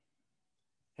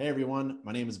Hey everyone,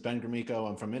 my name is Ben Grimico.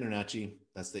 I'm from INTERNACHI.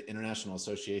 That's the International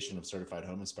Association of Certified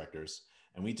Home Inspectors.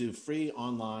 And we do free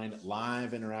online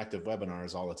live interactive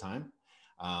webinars all the time.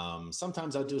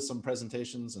 Sometimes I do some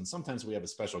presentations and sometimes we have a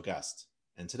special guest.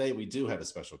 And today we do have a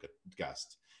special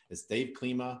guest. It's Dave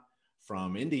Klima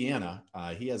from Indiana.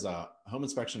 He has a home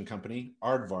inspection company,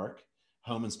 Aardvark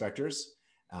Home Inspectors.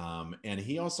 And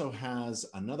he also has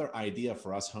another idea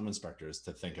for us home inspectors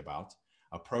to think about,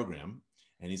 a program,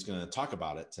 and he's going to talk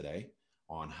about it today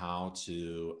on how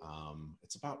to,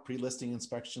 it's about pre-listing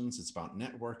inspections. It's about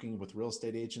networking with real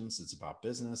estate agents. It's about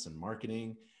business and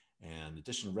marketing and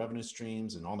additional revenue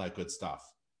streams and all that good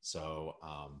stuff. So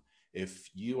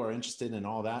if you are interested in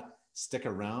all that, stick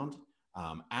around,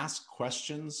 ask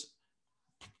questions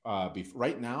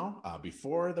right now,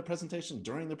 before the presentation,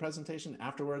 during the presentation,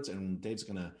 afterwards, and Dave's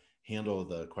going to handle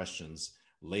the questions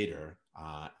later.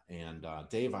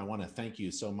 Dave, I want to thank you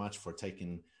so much for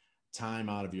taking time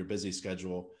out of your busy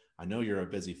schedule. I know you're a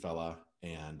busy fella,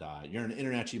 and you're an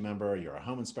INTERNACHI member, you're a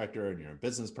home inspector, and you're a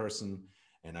business person,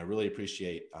 and I really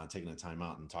appreciate taking the time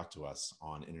out and talk to us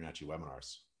on INTERNACHI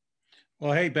webinars.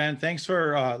 Well, hey, Ben, thanks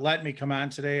for letting me come on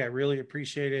today. I really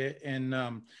appreciate it. And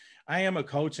I am a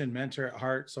coach and mentor at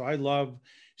heart, so I love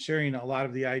sharing a lot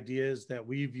of the ideas that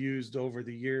we've used over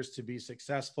the years to be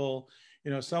successful. You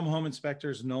know, some home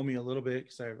inspectors know me a little bit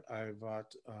because I've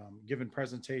given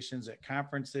presentations at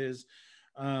conferences.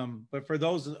 But for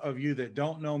those of you that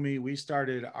don't know me, we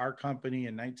started our company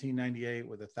in 1998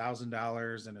 with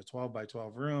 $1,000 in a 12 by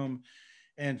 12 room.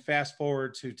 And fast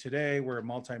forward to today, we're a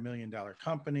multi-million-dollar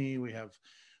company. We have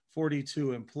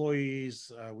 42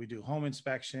 employees. We do home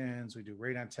inspections. We do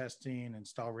radon testing,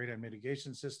 install radon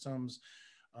mitigation systems.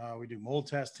 We do mold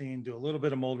testing, do a little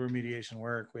bit of mold remediation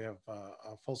work. We have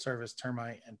a full service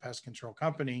termite and pest control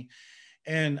company.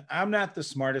 And I'm not the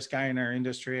smartest guy in our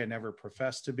industry. I never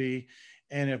professed to be.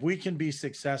 And if we can be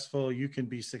successful, you can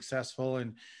be successful.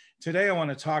 And today I want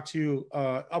to talk to you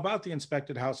about the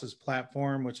Inspected Houses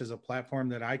platform, which is a platform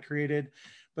that I created.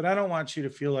 But I don't want you to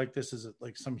feel like this is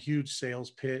like some huge sales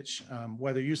pitch.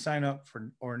 Whether you sign up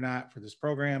for or not for this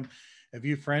program, if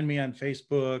you friend me on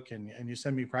Facebook and you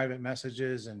send me private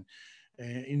messages and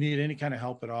you need any kind of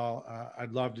help at all,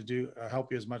 I'd love to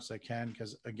help you as much as I can,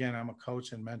 because again, I'm a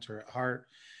coach and mentor at heart.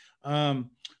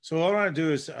 So what I want to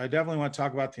do is I definitely want to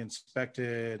talk about the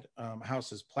Inspected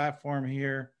Houses platform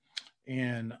here.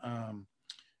 And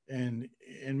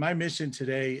my mission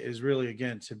today is really,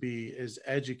 again, to be as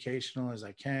educational as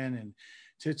I can and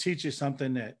to teach you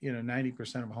something that,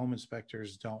 90% of home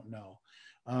inspectors don't know.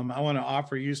 I want to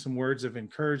offer you some words of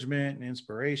encouragement and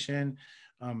inspiration.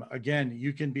 Again,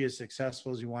 you can be as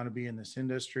successful as you want to be in this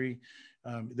industry.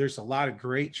 There's a lot of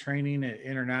great training at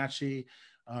INTERNACHI,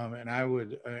 and I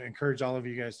would encourage all of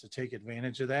you guys to take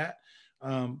advantage of that.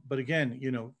 But again,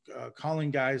 calling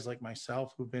guys like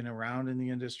myself who've been around in the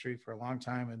industry for a long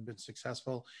time and been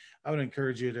successful, I would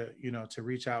encourage you to, to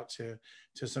reach out to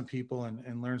some people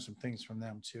and learn some things from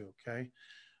them too. Okay.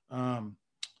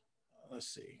 Let's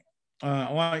see.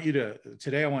 I want you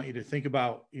to think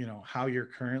about, how you're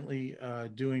currently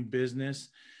doing business.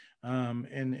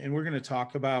 And we're going to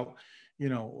talk about,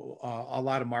 a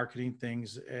lot of marketing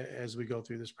things as we go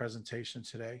through this presentation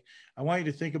today. I want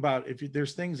you to think about if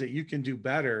there's things that you can do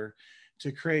better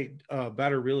to create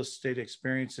better real estate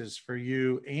experiences for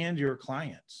you and your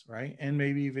clients, right? And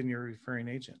maybe even your referring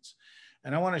agents.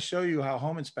 And I want to show you how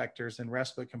home inspectors in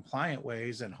RESPA compliant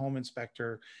ways and home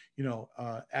inspector,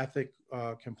 ethic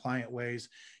compliant ways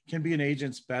can be an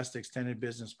agent's best extended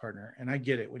business partner. And I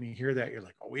get it. When you hear that, you're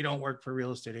like, oh, we don't work for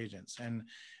real estate agents.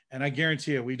 And I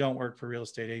guarantee you, we don't work for real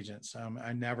estate agents.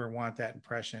 I never want that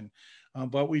impression.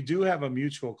 But we do have a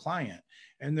mutual client.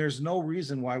 And there's no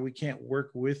reason why we can't work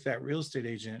with that real estate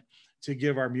agent to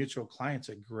give our mutual clients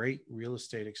a great real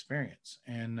estate experience.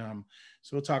 And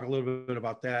so we'll talk a little bit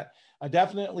about that. I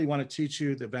definitely want to teach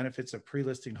you the benefits of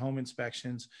pre-listing home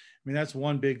inspections. I mean, that's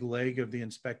one big leg of the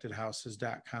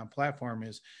inspectedhouses.com platform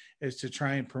is to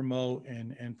try and promote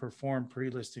and perform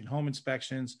pre-listing home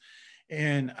inspections.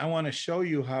 And I want to show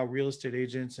you how real estate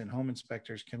agents and home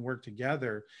inspectors can work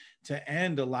together to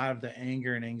end a lot of the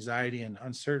anger and anxiety and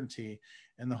uncertainty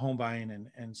in the home buying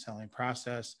and selling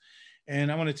process.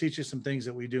 And I want to teach you some things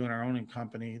that we do in our own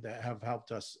company that have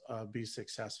helped us be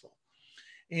successful.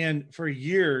 And for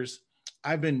years,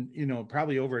 I've been,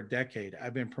 probably over a decade,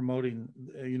 I've been promoting,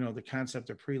 the concept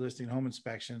of pre-listing home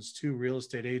inspections to real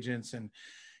estate agents and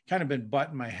kind of been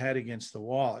butting my head against the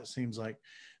wall, it seems like.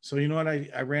 So, you know what?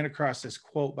 I ran across this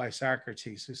quote by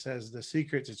Socrates who says, the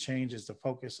secret to change is to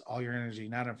focus all your energy,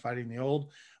 not on fighting the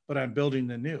old, but on building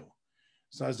the new.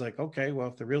 So I was like, okay, well,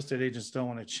 if the real estate agents don't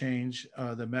want to change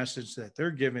the message that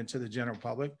they're giving to the general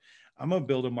public, I'm going to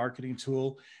build a marketing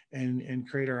tool and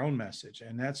create our own message.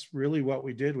 And that's really what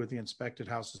we did with the Inspected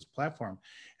Houses platform.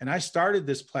 And I started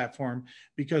this platform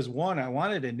because, one, I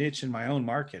wanted a niche in my own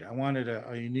market. I wanted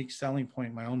a unique selling point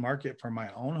in my own market for my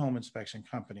own home inspection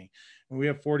company. And we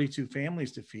have 42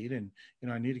 families to feed. And,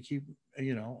 I need to keep,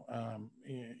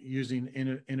 using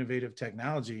innovative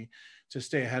technology to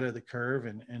stay ahead of the curve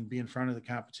and be in front of the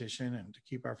competition and to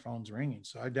keep our phones ringing.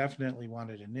 So I definitely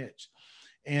wanted a niche.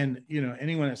 And,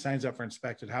 anyone that signs up for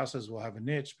Inspected Houses will have a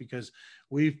niche because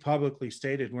we've publicly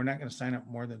stated we're not going to sign up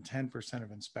more than 10%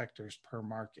 of inspectors per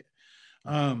market.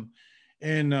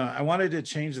 And I wanted to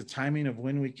change the timing of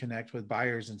when we connect with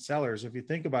buyers and sellers. If you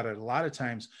think about it, a lot of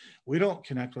times we don't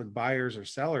connect with buyers or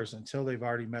sellers until they've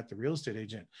already met the real estate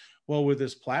agent. Well, with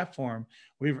this platform,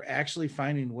 we're actually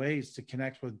finding ways to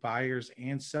connect with buyers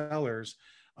and sellers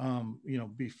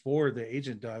before the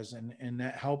agent does. And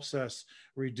that helps us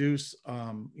reduce,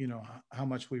 how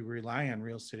much we rely on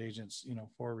real estate agents,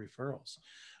 for referrals.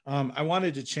 I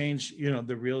wanted to change,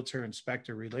 the realtor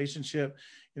inspector relationship.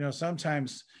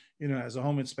 Sometimes, as a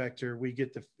home inspector, we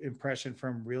get the impression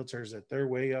from realtors that they're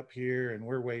way up here and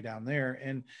we're way down there.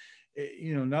 And,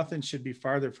 nothing should be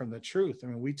farther from the truth. I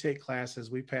mean, we take classes,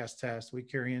 we pass tests, we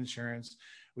carry insurance,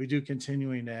 we do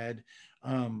continuing ed.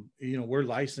 We're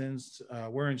licensed,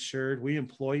 we're insured, we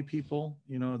employ people.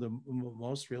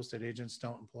 Most real estate agents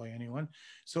don't employ anyone.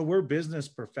 So we're business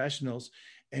professionals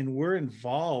and we're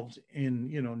involved in,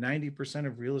 90%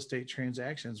 of real estate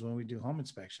transactions when we do home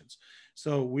inspections.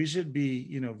 So we should be,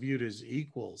 viewed as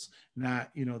equals,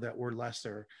 not, that we're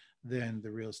lesser than the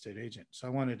real estate agent. So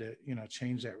I wanted to,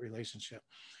 change that relationship.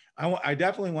 I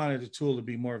definitely wanted a tool to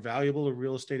be more valuable to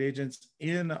real estate agents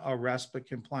in a RESPA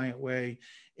compliant way,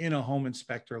 in a home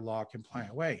inspector law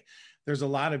compliant way. There's a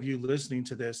lot of you listening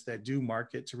to this that do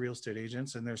market to real estate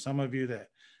agents, and there's some of you that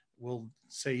will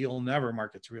say you'll never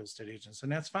market to real estate agents,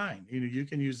 and that's fine. You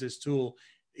can use this tool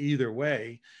either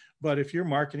way. But if you're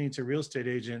marketing to real estate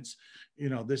agents,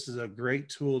 this is a great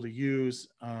tool to use.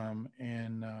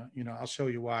 I'll show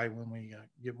you why when we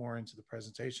get more into the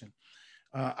presentation.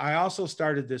 I also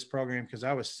started this program because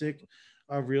I was sick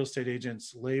of real estate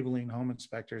agents labeling home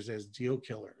inspectors as deal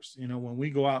killers. When we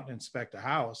go out and inspect a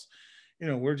house,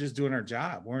 we're just doing our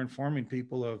job. We're informing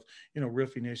people of,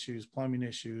 roofing issues, plumbing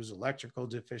issues, electrical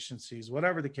deficiencies,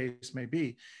 whatever the case may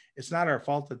be. It's not our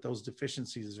fault that those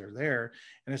deficiencies are there.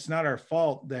 And it's not our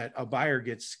fault that a buyer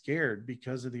gets scared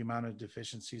because of the amount of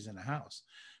deficiencies in a house.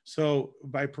 So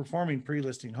by performing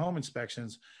pre-listing home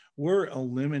inspections, we're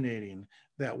eliminating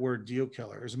that word deal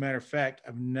killer. As a matter of fact,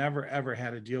 I've never, ever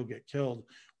had a deal get killed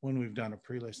when we've done a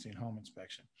pre-listing home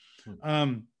inspection.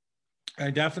 I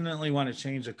definitely want to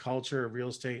change the culture of real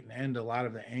estate and end a lot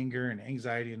of the anger and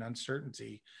anxiety and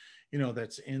uncertainty,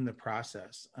 that's in the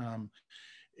process.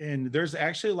 And there's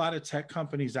actually a lot of tech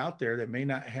companies out there that may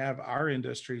not have our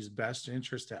industry's best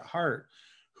interest at heart,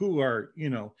 who are,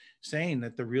 saying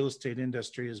that the real estate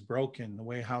industry is broken, the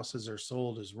way houses are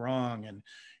sold is wrong. And,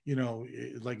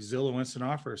 like Zillow Instant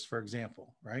Offers, for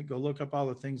example, right? Go look up all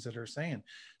the things that are saying.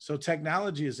 So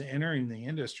technology is entering the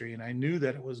industry, and I knew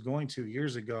that it was going to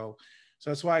years ago. So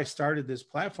that's why I started this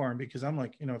platform, because I'm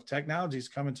like, if technology is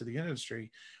coming to the industry,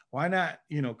 why not,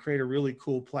 create a really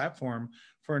cool platform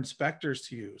for inspectors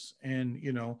to use, and,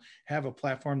 have a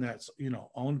platform that's,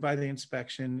 owned by the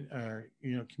inspection,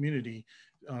 community,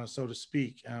 so to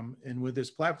speak. And with this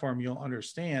platform, you'll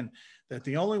understand that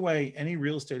the only way any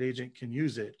real estate agent can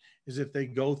use it is if they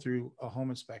go through a home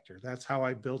inspector. That's how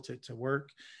I built it to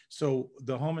work. So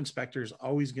the home inspector is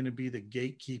always going to be the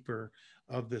gatekeeper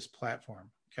of this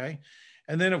platform. Okay.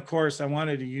 And then, of course, I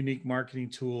wanted a unique marketing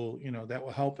tool, that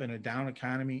will help in a down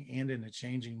economy and in a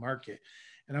changing market.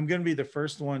 And I'm going to be the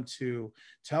first one to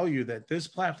tell you that this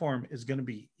platform is going to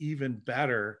be even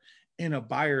better in a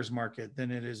buyer's market than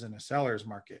it is in a seller's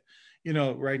market.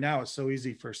 Right now it's so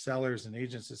easy for sellers and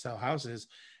agents to sell houses.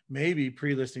 Maybe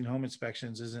pre-listing home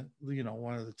inspections isn't,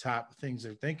 one of the top things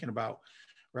they're thinking about,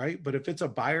 right? But if it's a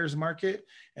buyer's market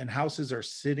and houses are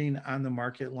sitting on the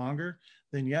market longer,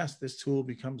 then yes, this tool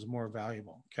becomes more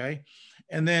valuable. Okay.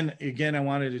 And then again, I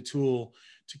wanted a tool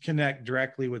to connect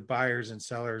directly with buyers and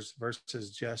sellers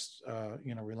versus just,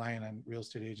 relying on real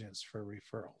estate agents for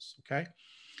referrals. Okay.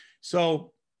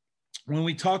 So when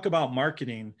we talk about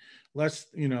marketing, let's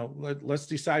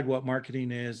decide what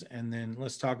marketing is, and then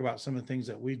let's talk about some of the things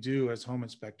that we do as home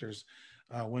inspectors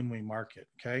when we market.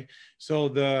 Okay. So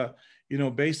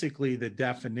basically the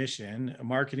definition: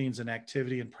 marketing is an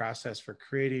activity and process for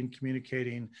creating,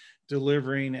 communicating,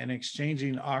 delivering, and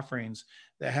exchanging offerings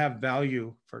that have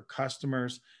value for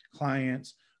customers,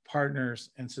 clients, partners,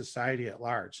 and society at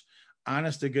large.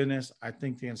 Honest to goodness, I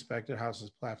think the Inspected Houses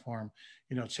platform,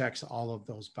 checks all of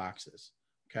those boxes.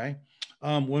 Okay.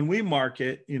 When we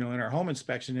market, in our home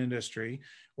inspection industry,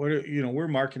 we're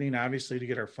marketing obviously to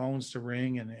get our phones to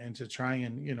ring and to try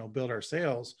and, build our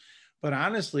sales. But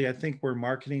honestly, I think we're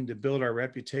marketing to build our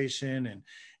reputation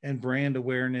and brand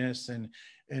awareness, and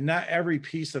not every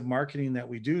piece of marketing that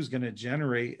we do is going to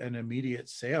generate an immediate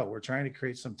sale. We're trying to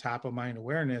create some top of mind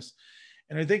awareness.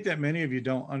 And I think that many of you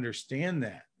don't understand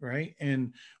that, right?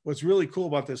 And what's really cool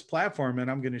about this platform, and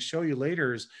I'm going to show you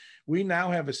later, is we now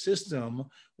have a system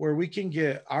where we can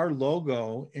get our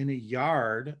logo in a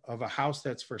yard of a house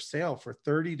that's for sale for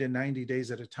 30 to 90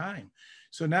 days at a time.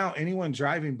 So now anyone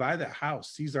driving by that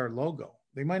house sees our logo.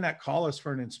 They might not call us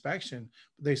for an inspection,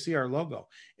 but they see our logo.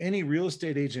 Any real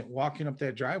estate agent walking up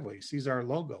that driveway sees our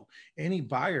logo. Any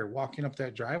buyer walking up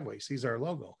that driveway sees our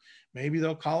logo. Maybe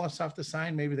they'll call us off the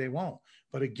sign, maybe they won't.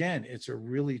 But again, it's a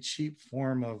really cheap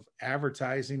form of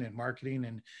advertising and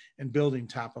marketing and building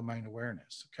top of mind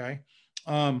awareness. Okay.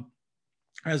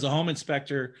 As a home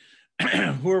inspector,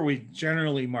 who are we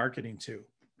generally marketing to?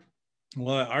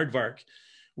 Well, at Aardvark,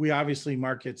 we obviously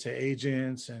market to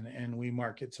agents and we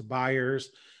market to buyers.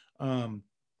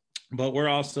 But we're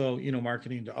also,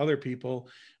 marketing to other people,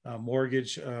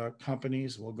 mortgage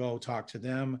companies. We'll go talk to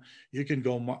them. You can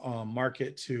go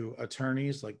market to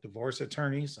attorneys, like divorce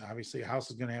attorneys. Obviously, a house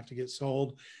is going to have to get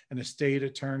sold, an estate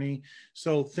attorney.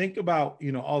 So think about,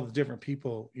 all the different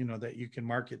people, that you can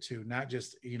market to, not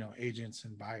just, agents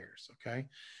and buyers. Okay.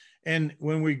 And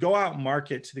when we go out and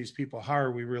market to these people, how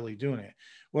are we really doing it?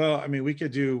 Well, I mean, we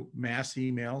could do mass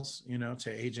emails, to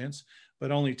agents,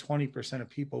 but only 20% of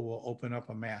people will open up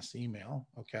a mass email.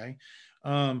 Okay.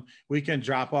 We can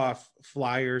drop off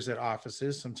flyers at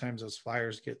offices. Sometimes those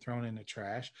flyers get thrown in the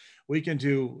trash. We can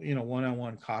do,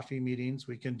 one-on-one coffee meetings.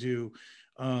 We can do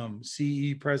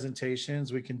CE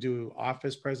presentations. We can do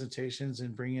office presentations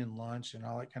and bring in lunch and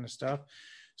all that kind of stuff.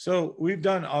 So we've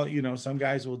done all, some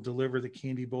guys will deliver the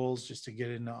candy bowls just to get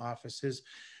into offices,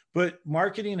 but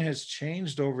marketing has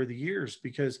changed over the years,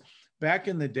 because back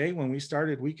in the day when we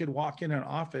started, we could walk in an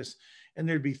office and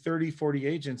there'd be 30, 40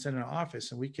 agents in an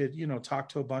office, and we could, talk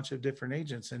to a bunch of different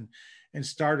agents and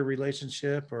start a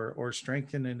relationship or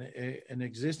strengthen an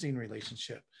existing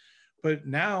relationship. But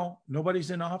now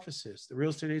nobody's in offices. The real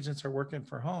estate agents are working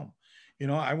from home.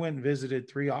 I went and visited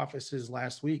 3 offices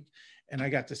last week, and I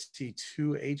got to see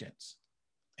 2 agents,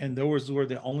 and those were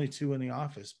the only 2 in the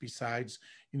office besides,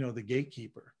 the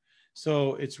gatekeeper.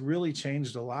 So it's really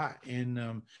changed a lot.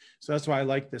 And so that's why I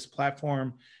like this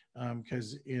platform,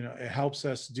 because, it helps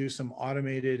us do some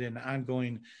automated and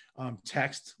ongoing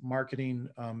text marketing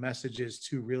messages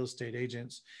to real estate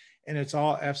agents. And it's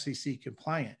all FCC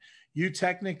compliant. You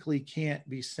technically can't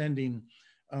be sending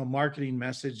marketing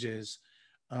messages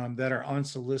that are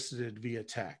unsolicited via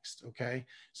text. Okay.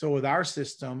 So with our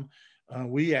system,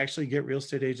 we actually get real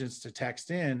estate agents to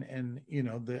text in, and,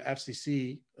 the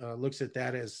FCC looks at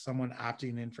that as someone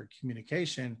opting in for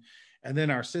communication. And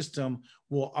then our system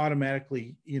will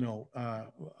automatically,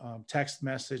 text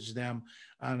message them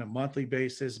on a monthly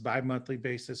basis, bi-monthly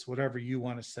basis, whatever you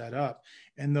want to set up.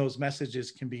 And those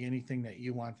messages can be anything that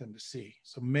you want them to see.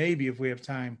 So maybe if we have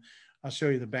time, I'll show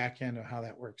you the back end of how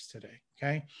that works today.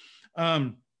 Okay.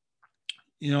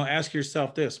 Ask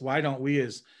yourself this: why don't we,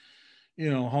 as,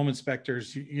 home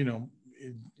inspectors,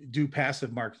 do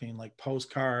passive marketing like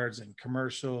postcards and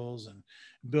commercials and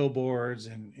billboards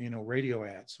and, radio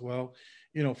ads? Well,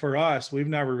 for us, we've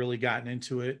never really gotten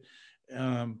into it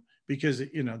because,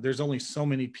 there's only so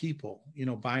many people,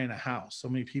 buying a house, so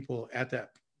many people at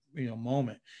that,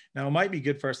 moment. Now, it might be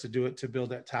good for us to do it to build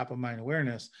that top of mind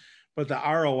awareness, but the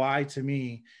ROI to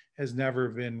me has never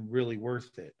been really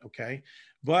worth it. Okay.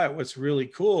 But what's really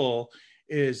cool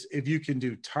is if you can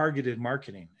do targeted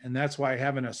marketing. And that's why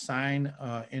having a sign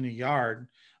in a yard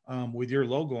with your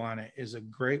logo on it is a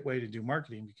great way to do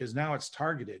marketing, because now it's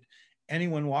targeted.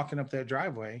 Anyone walking up that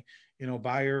driveway,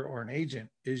 buyer or an agent,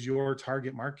 is your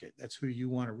target market. That's who you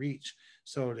want to reach.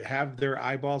 So to have their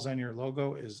eyeballs on your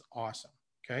logo is awesome.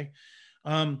 Okay.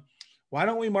 Why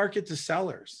don't we market to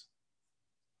sellers?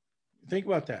 Think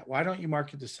about that. Why don't you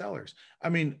market to sellers? I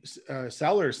mean,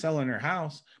 sellers selling their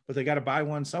house, but they got to buy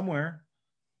one somewhere.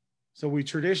 So we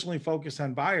traditionally focus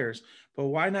on buyers, but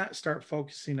why not start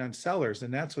focusing on sellers?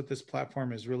 And that's what this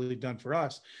platform has really done for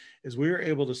us, is we were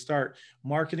able to start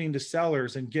marketing to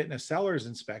sellers and getting a seller's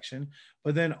inspection,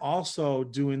 but then also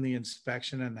doing the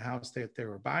inspection on the house that they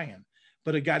were buying.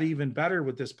 But it got even better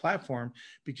with this platform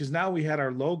because now we had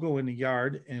our logo in the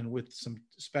yard and with some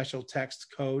special text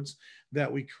codes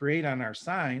that we create on our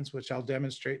signs, which I'll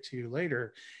demonstrate to you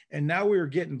later. And now we were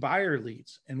getting buyer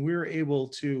leads and we were able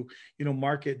to,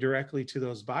 market directly to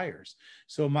those buyers.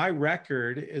 So my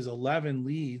record is 11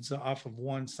 leads off of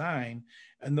one sign,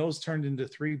 and those turned into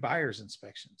 3 buyers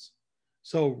inspections.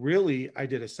 So really, I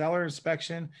did a seller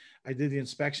inspection. I did the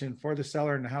inspection for the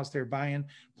seller in the house they're buying.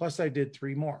 Plus I did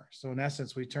 3 more. So in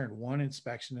essence, we turned 1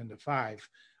 inspection into 5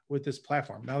 with this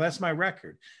platform. Now that's my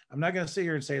record. I'm not going to sit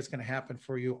here and say it's going to happen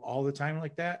for you all the time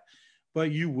like that,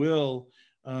 but you will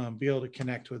be able to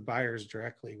connect with buyers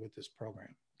directly with this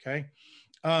program. Okay.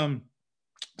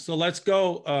 So let's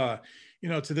go,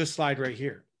 to this slide right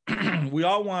here. We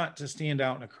all want to stand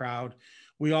out in a crowd.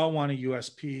 We all want a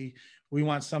USP. We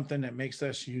want something that makes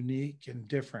us unique and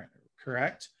different,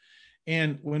 correct?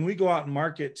 And when we go out and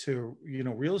market to,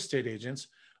 real estate agents,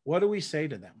 what do we say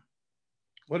to them?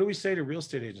 What do we say to real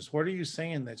estate agents? What are you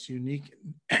saying that's unique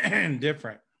and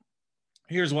different?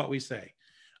 Here's what we say.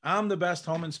 I'm the best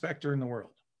home inspector in the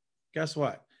world. Guess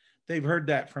what? They've heard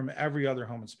that from every other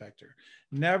home inspector.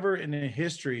 Never in the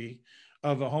history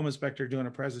of a home inspector doing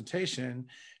a presentation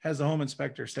has the home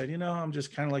inspector said, I'm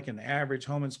just kind of like an average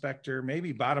home inspector,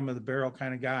 maybe bottom of the barrel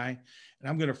kind of guy, and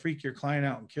I'm going to freak your client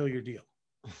out and kill your deal.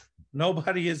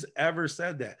 Nobody has ever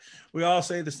said that. We all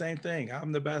say the same thing.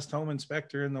 I'm the best home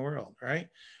inspector in the world, right?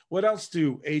 What else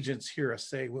do agents hear us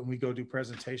say when we go do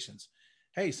presentations?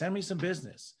 Hey, send me some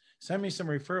business. Send me some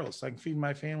referrals so I can feed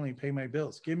my family and pay my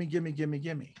bills. Give me,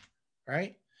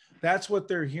 right? That's what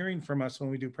they're hearing from us when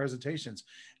we do presentations.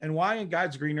 And why in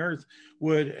God's green earth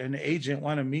would an agent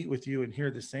want to meet with you and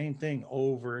hear the same thing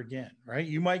over again, right?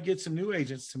 You might get some new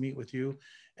agents to meet with you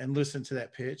and listen to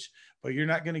that pitch, but you're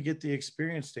not going to get the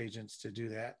experienced agents to do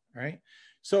that, right?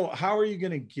 So how are you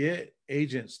going to get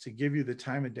agents to give you the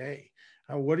time of day?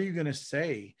 What are you going to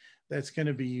say that's going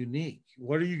to be unique?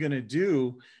 What are you going to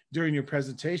do during your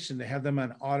presentation to have them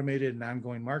on automated and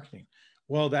ongoing marketing?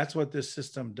 Well, that's what this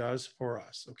system does for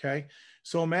us, okay?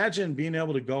 So imagine being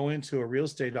able to go into a real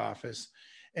estate office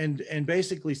and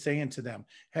basically saying to them,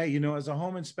 hey, as a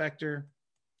home inspector,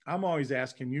 I'm always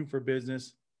asking you for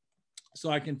business so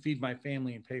I can feed my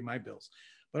family and pay my bills.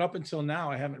 But up until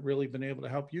now, I haven't really been able to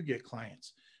help you get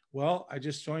clients. Well, I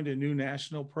just joined a new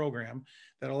national program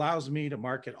that allows me to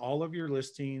market all of your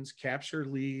listings, capture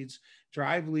leads,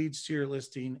 drive leads to your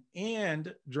listing,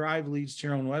 and drive leads to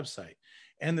your own website.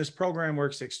 And this program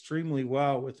works extremely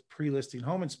well with pre-listing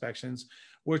home inspections,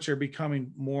 which are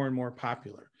becoming more and more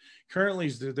popular. Currently,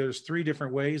 there's 3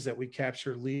 different ways that we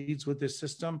capture leads with this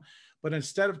system. But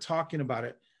instead of talking about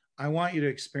it, I want you to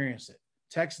experience it.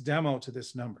 Text demo to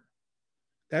this number.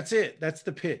 That's it. That's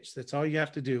the pitch. That's all you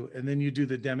have to do. And then you do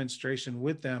the demonstration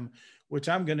with them, which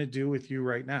I'm going to do with you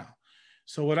right now.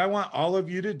 So what I want all of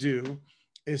you to do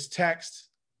is text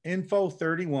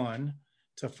info31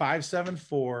 to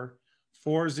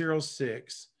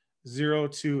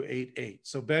 574-406-0288.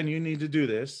 So Ben, you need to do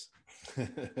this.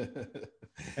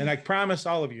 And I promise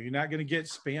all of you, you're not going to get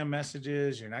spam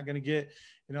messages. You're not going to get,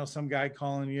 some guy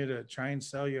calling you to try and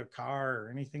sell you a car or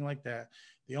anything like that.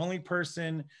 The only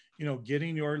person,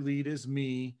 getting your lead is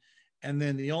me. And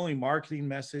then the only marketing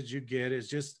message you get is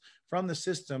just from the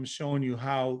system showing you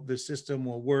how the system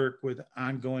will work with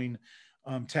ongoing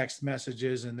text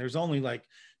messages. And there's only like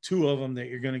 2 of them that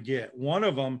you're going to get. One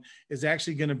of them is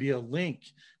actually going to be a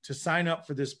link to sign up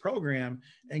for this program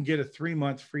and get a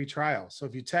 3-month free trial. So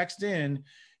if you text in,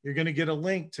 you're going to get a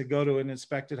link to go to an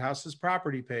inspected houses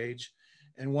property page.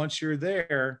 And once you're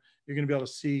there, you're going to be able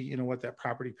to see, what that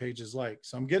property page is like.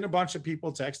 So I'm getting a bunch of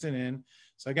people texting in.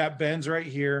 So I got Ben's right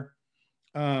here.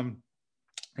 And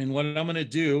what I'm going to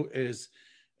do is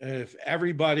if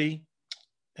everybody,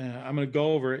 I'm going to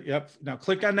go over it. Yep. Now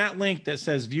click on that link that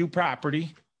says view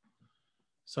property.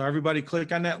 So everybody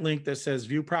click on that link that says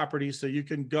view property so you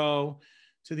can go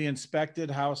to the inspected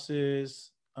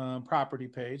houses property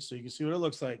page so you can see what it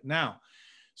looks like. Now,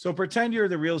 so pretend you're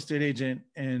the real estate agent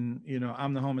and,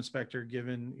 I'm the home inspector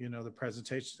giving, the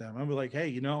presentation to them. I'm like,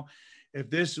 hey, if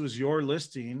this was your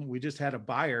listing, we just had a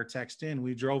buyer text in,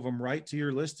 we drove them right to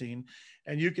your listing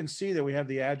and you can see that we have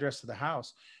the address of the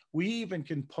house. We even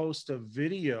can post a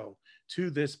video to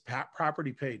this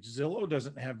property page. Zillow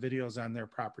doesn't have videos on their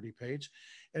property page.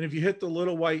 And if you hit the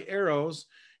little white arrows,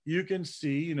 you can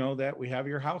see, that we have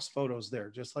your house photos there,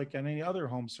 just like any other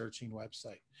home searching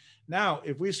website. Now,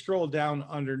 if we scroll down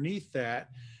underneath that,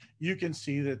 you can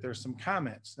see that there's some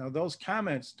comments. Now, those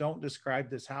comments don't describe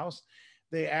this house.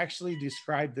 They actually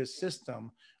describe this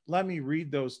system. Let me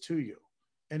read those to you.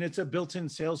 And it's a built-in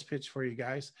sales pitch for you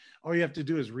guys. All you have to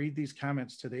do is read these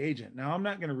comments to the agent. Now, I'm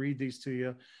not going to read these to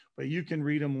you, but you can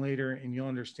read them later and you'll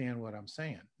understand what I'm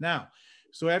saying. Now,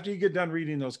 so after you get done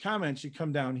reading those comments, you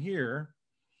come down here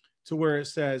to where it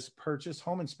says purchase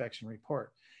home inspection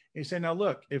report. And you say, now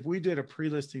look, if we did a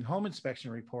pre-listing home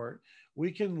inspection report,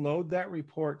 we can load that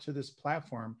report to this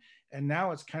platform. And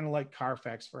now it's kind of like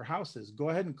Carfax for houses. Go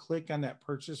ahead and click on that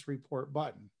purchase report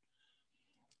button.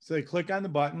 So they click on the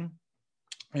button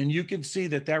and you can see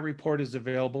that that report is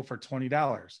available for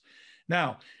 $20.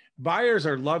 Now, buyers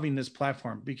are loving this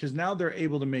platform because now they're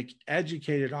able to make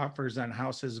educated offers on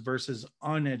houses versus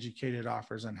uneducated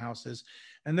offers on houses.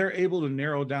 And they're able to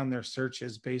narrow down their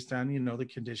searches based on, the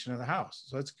condition of the house.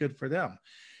 So that's good for them.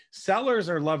 Sellers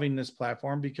are loving this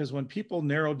platform because when people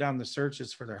narrow down the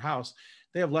searches for their house,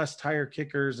 they have less tire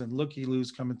kickers and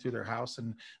looky-loos coming through their house.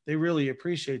 And they really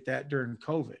appreciate that during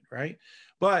COVID, right?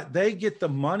 But they get the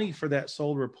money for that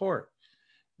sold report.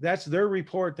 That's their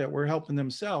report that we're helping them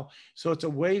sell. So it's a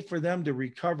way for them to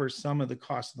recover some of the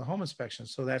cost of the home inspection.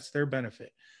 So that's their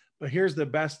benefit. But here's the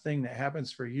best thing that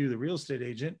happens for you, the real estate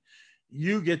agent.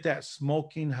 You get that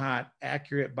smoking hot,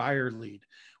 accurate buyer lead.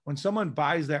 When someone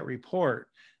buys that report,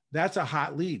 that's a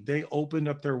hot lead. They opened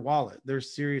up their wallet. They're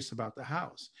serious about the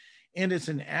house. And it's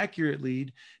an accurate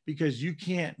lead because you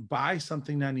can't buy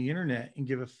something on the internet and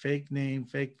give a fake name,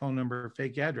 fake phone number,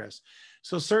 fake address.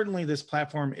 So certainly this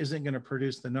platform isn't going to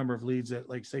produce the number of leads that,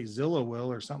 like, say, Zillow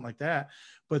will or something like that.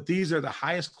 But these are the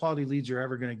highest quality leads you're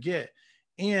ever going to get.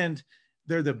 And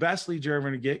they're the best leads you're ever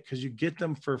going to get because you get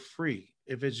them for free.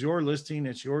 If it's your listing,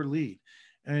 it's your lead.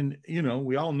 And,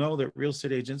 we all know that real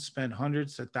estate agents spend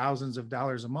hundreds of thousands of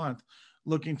dollars a month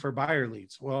looking for buyer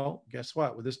leads. Well, guess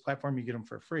what? With this platform, you get them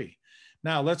for free.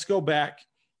 Now let's go back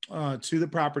to the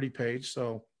property page.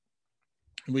 So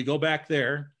we go back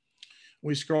there,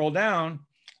 we scroll down,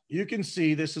 you can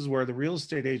see this is where the real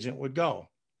estate agent would go.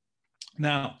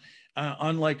 Now,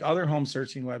 unlike other home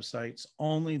searching websites,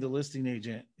 only the listing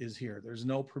agent is here. There's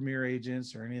no premier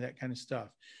agents or any of that kind of stuff.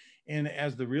 And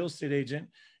as the real estate agent,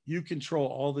 you control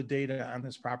all the data on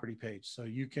this property page. So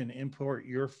you can import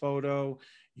your photo,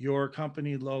 your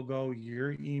company logo,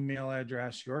 your email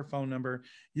address, your phone number.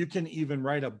 You can even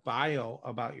write a bio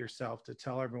about yourself to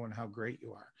tell everyone how great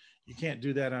you are. You can't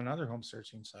do that on other home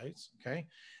searching sites. Okay.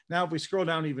 Now, if we scroll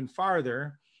down even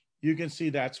farther, you can see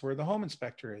that's where the home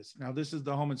inspector is. Now, this is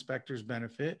the home inspector's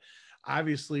benefit.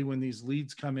 Obviously, when these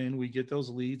leads come in, we get those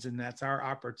leads, and that's our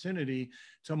opportunity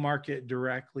to market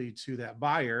directly to that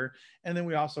buyer. And then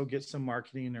we also get some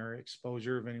marketing or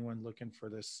exposure of anyone looking for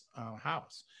this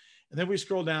house. And then we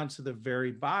scroll down to the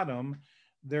very bottom,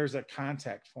 there's a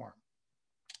contact form.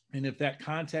 And if that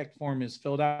contact form is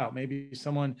filled out, maybe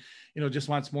someone, just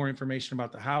wants more information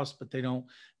about the house, but they don't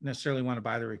necessarily want to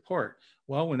buy the report.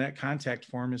 Well, when that contact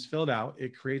form is filled out,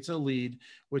 it creates a lead,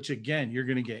 which again, you're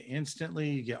going to get instantly,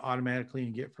 you get automatically,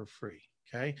 and get for free.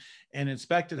 Okay. And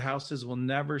inspected houses will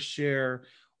never share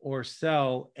or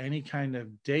sell any kind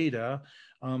of data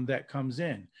that comes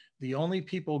in. The only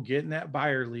people getting that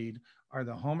buyer lead are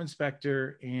the home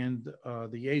inspector and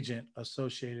the agent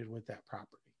associated with that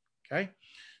property. Okay.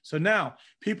 So now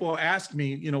people ask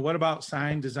me, what about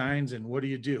sign designs and what do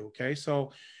you do? Okay.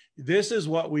 So this is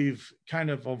what we've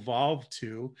kind of evolved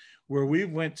to, where we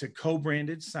went to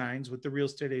co-branded signs with the real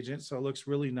estate agent. So it looks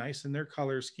really nice in their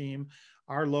color scheme.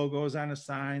 Our logo is on a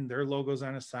sign, their logo is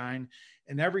on a sign,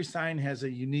 and every sign has a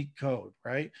unique code,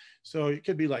 right? So it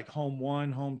could be like home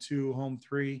 1, home 2, home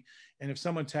 3. And if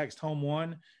someone texts home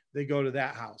 1, they go to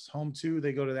that house. Home 2,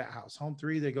 they go to that house. Home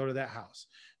 3, they go to that house.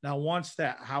 Now, once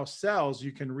that house sells,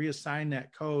 you can reassign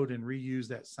that code and reuse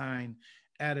that sign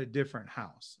at a different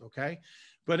house. Okay.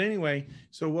 But anyway,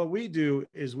 so what we do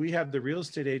is we have the real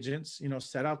estate agents,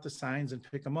 set out the signs and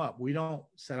pick them up. We don't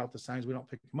set out the signs. We don't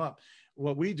pick them up.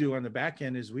 What we do on the back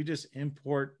end is we just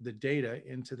import the data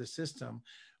into the system,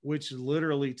 which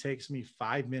literally takes me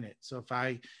 5 minutes. So if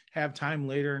I have time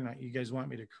later and you guys want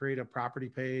me to create a property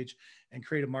page and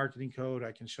create a marketing code,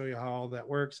 I can show you how all that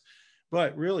works.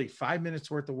 But really, 5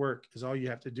 minutes worth of work is all you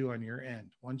have to do on your end.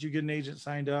 Once you get an agent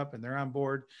signed up and they're on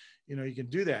board, you can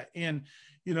do that. And,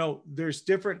 there's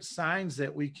different signs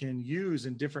that we can use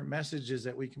and different messages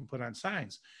that we can put on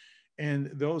signs.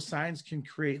 And those signs can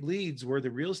create leads where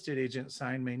the real estate agent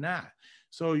sign may not.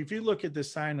 So if you look at the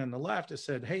sign on the left, it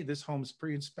said, hey, this home's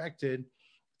pre-inspected,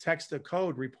 text the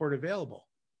code, report available.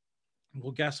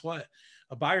 Well, guess what?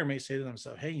 A buyer may say to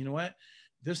themselves, hey, you know what?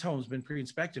 This home's been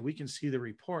pre-inspected. We can see the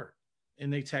report.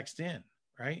 And they text in,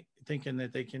 right? Thinking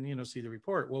that they can, see the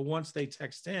report. Well, once they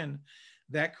text in,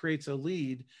 that creates a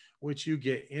lead, which you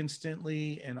get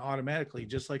instantly and automatically,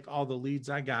 just like all the leads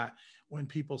I got when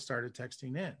people started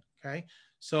texting in. Okay.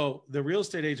 So the real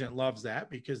estate agent loves that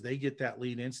because they get that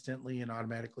lead instantly and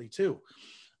automatically too.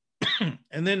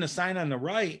 And then the sign on the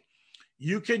right,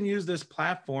 you can use this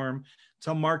platform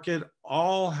to market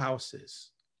all houses,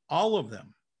 all of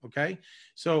them. Okay.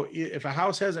 So if a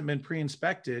house hasn't been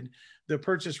pre-inspected, the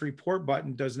purchase report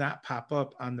button does not pop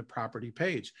up on the property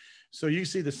page. So you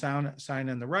see the sign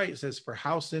on the right. It says for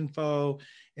house info,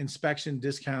 inspection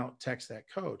discount, text that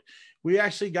code. We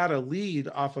actually got a lead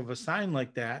off of a sign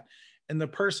like that. And the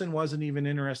person wasn't even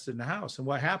interested in the house. And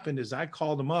what happened is I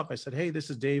called them up. I said, hey, this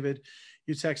is David.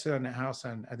 You texted on that house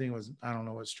on, I think it was, I don't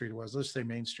know what street it was. Let's say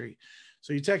Main Street.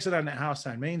 So you texted on that house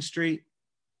on Main Street,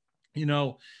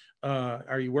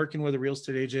 are you working with a real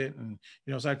estate agent? And,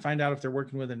 so I'd find out if they're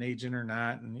working with an agent or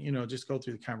not, and, just go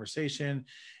through the conversation.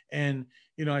 And,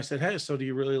 I said, hey, so do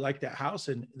you really like that house?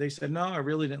 And they said, no, I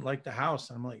really didn't like the house.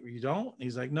 And I'm like, you don't? And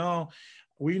he's like, no,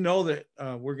 we know that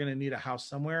we're going to need a house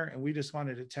somewhere. And we just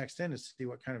wanted to text in to see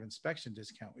what kind of inspection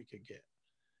discount we could get.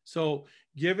 So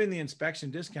giving the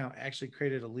inspection discount actually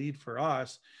created a lead for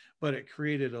us, but it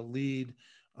created a lead,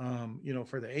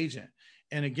 for the agent.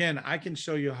 And again, I can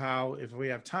show you how, if we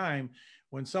have time,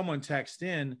 when someone texts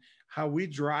in, how we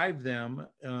drive them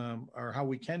or how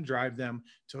we can drive them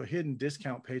to a hidden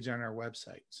discount page on our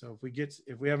website. So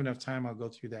if we have enough time, I'll go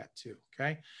through that too.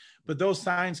 Okay. But those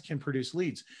signs can produce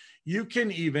leads. You can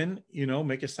even,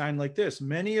 make a sign like this.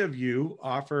 Many of you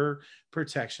offer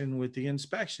protection with the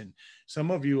inspection. Some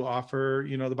of you offer,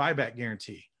 the buyback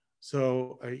guarantee.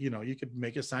 So, you could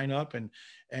make a sign up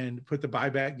and put the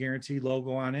buyback guarantee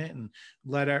logo on it and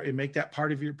make that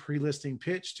part of your pre-listing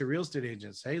pitch to real estate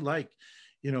agents. Hey,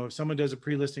 if someone does a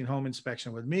pre-listing home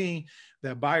inspection with me,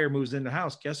 that buyer moves in the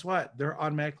house, guess what? They're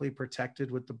automatically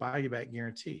protected with the buyback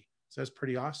guarantee. So that's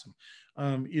pretty awesome.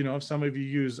 If some of you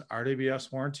use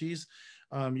RWS warranties,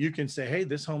 you can say, hey,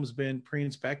 this home's been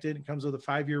pre-inspected. It comes with a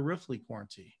 5-year roof leak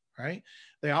warranty, right?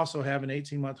 They also have an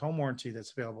 18-month home warranty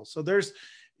that's available. So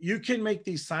you can make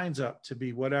these signs up to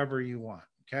be whatever you want.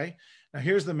 Okay. Now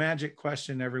here's the magic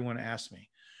question everyone asks me.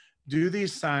 Do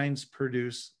these signs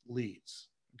produce leads?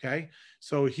 Okay.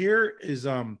 So here is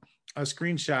a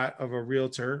screenshot of a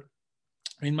realtor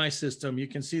in my system. You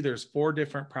can see there's 4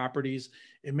 different properties.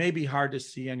 It may be hard to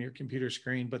see on your computer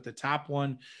screen, but the top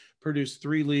one produced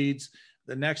 3 leads.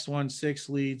 The next one, 6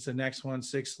 leads. The next one,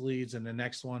 6 leads. And the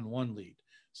next one, 1 lead.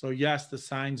 So yes, the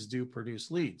signs do produce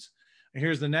leads. And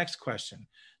here's the next question.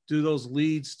 Do those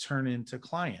leads turn into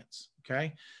clients?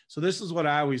 Okay. So this is what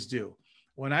I always do.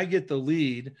 When I get the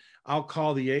lead, I'll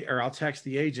text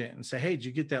the agent and say, hey, did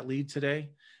you get that lead today?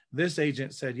 This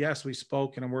agent said, yes, we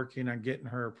spoke and I'm working on getting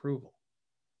her approval.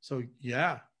 So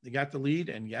yeah, they got the lead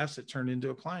and yes, it turned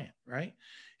into a client, right?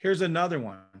 Here's another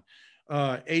one.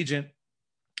 Agent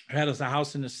had us a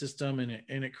house in the system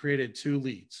and it created 2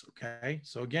 leads. Okay.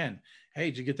 So again, hey,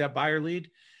 did you get that buyer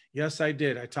lead? Yes, I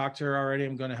did. I talked to her already.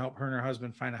 I'm going to help her and her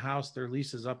husband find a house. Their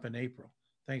lease is up in April.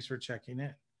 Thanks for checking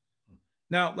in.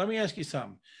 Now, let me ask you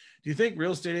something. Do you think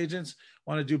real estate agents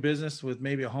want to do business with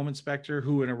maybe a home inspector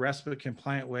who in a RESPA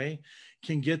compliant way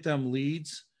can get them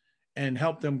leads and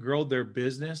help them grow their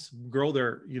business, grow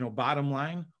their, bottom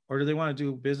line? Or do they want to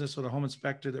do business with a home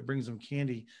inspector that brings them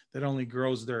candy that only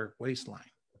grows their waistline?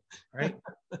 Right?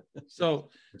 So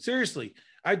seriously,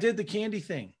 I did the candy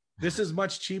thing. This is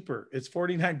much cheaper. It's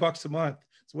 $49 a month.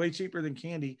 It's way cheaper than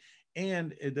candy.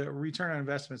 And the return on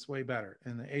investment is way better.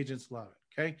 And the agents love it.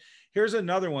 Okay. Here's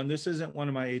another one. This isn't one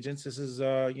of my agents. This is,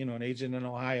 an agent in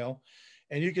Ohio.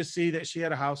 And you can see that she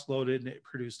had a house loaded and it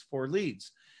produced 4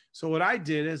 leads. So what I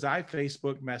did is I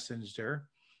Facebook messaged her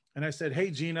and I said,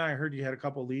 hey, Gina, I heard you had a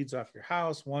couple leads off your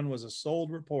house. One was a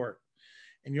sold report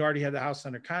and you already had the house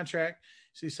under contract.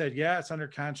 She said, yeah, it's under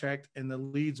contract. And the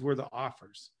leads were the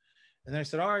offers. And I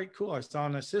said, all right, cool. I saw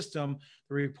in the system,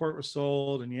 the report was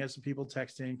sold and you had some people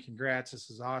texting, congrats, this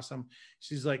is awesome.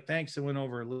 She's like, thanks. It went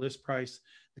over a list price.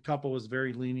 The couple was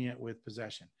very lenient with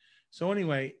possession. So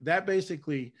anyway, that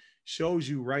basically shows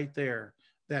you right there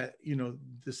that,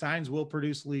 the signs will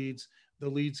produce leads. The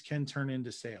leads can turn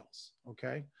into sales.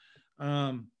 Okay.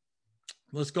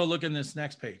 Let's go look in this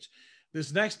next page.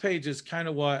 This next page is kind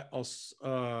of what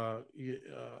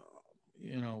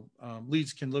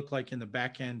leads can look like in the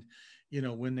back end.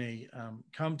 When they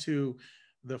come to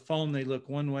the phone, they look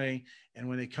one way, and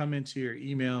when they come into your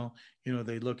email,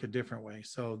 they look a different way.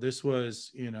 So this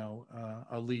was,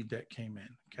 a lead that came in.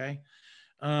 Okay.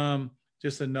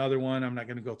 Just another one. I'm not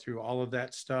going to go through all of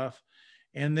that stuff.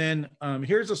 And then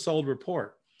here's a sold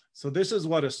report. So this is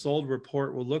what a sold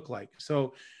report will look like.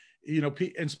 So,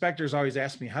 inspectors always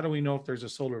ask me, how do we know if there's a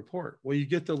sold report? Well, you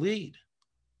get the lead.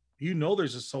 You know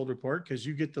there's a sold report because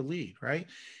you get the lead, right?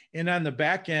 And on the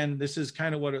back end, this is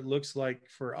kind of what it looks like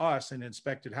for us in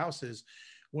inspected houses.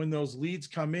 When those leads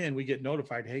come in, we get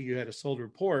notified, hey, you had a sold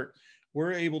report.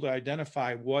 We're able to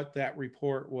identify what that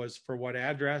report was for what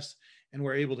address, and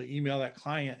we're able to email that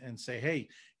client and say, hey,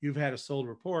 you've had a sold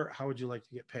report. How would you like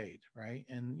to get paid? Right.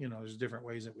 And, there's different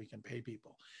ways that we can pay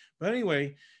people. But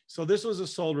anyway, so this was a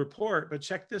sold report, but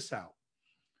check this out.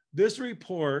 This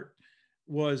report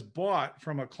was bought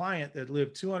from a client that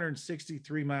lived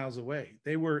 263 miles away.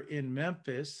 They were in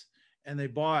Memphis and they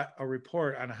bought a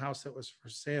report on a house that was for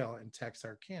sale in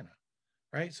Texarkana,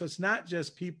 right? So it's not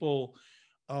just people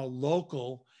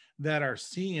local that are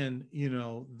seeing,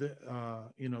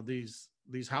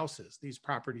 these houses, these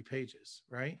property pages,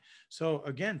 right? So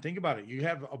again, think about it. You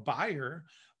have a buyer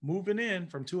moving in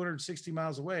from 260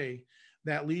 miles away.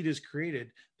 That lead is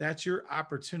created. That's your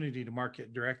opportunity to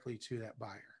market directly to that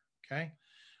buyer. Okay.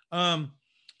 I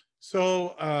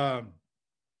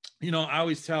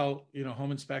always tell,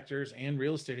 home inspectors and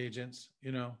real estate agents,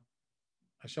 I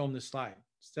show them this slide.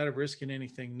 Instead of risking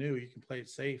anything new, you can play it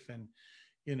safe and,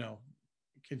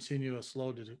 continue a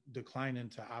slow decline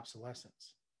into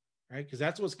obsolescence, right? Because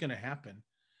that's what's going to happen,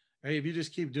 right? If you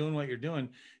just keep doing what you're doing,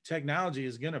 technology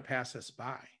is going to pass us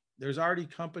by. There's already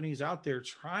companies out there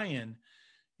trying,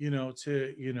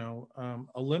 to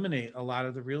eliminate a lot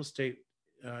of the real estate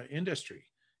industry.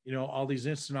 All these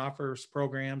instant offers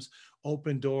programs,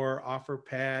 Open Door,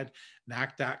 OfferPad,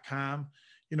 Knock.com,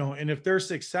 and if they're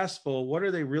successful, what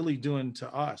are they really doing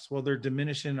to us? Well, they're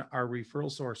diminishing our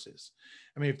referral sources.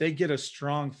 I mean, if they get a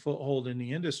strong foothold in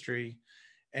the industry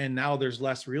and now there's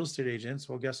less real estate agents,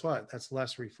 well, guess what? That's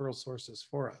less referral sources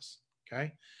for us.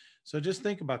 Okay. So just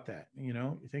think about that.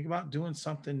 You think about doing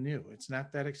something new. It's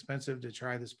not that expensive to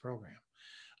try this program.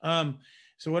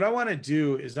 So what I want to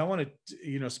do is I want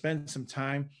to, spend some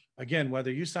time, again,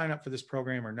 whether you sign up for this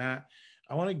program or not,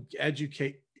 I want to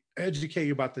educate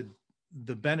you about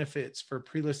the benefits for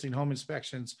pre-listing home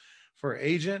inspections for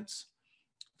agents,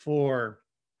 for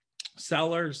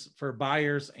sellers, for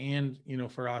buyers, and,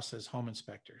 for us as home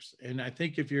inspectors. And I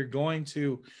think if you're going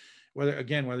to, whether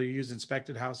you use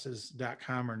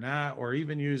inspectedhouses.com or not, or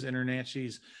even use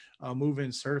InterNACHI's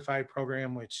move-in certified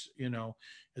program, which,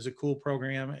 is a cool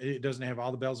program. It doesn't have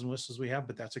all the bells and whistles we have,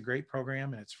 but that's a great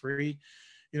program and it's free.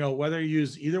 Whether you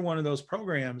use either one of those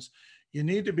programs, you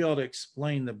need to be able to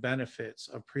explain the benefits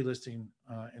of pre-listing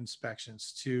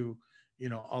inspections to,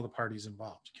 all the parties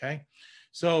involved. Okay.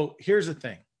 So here's the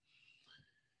thing.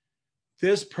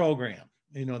 This program,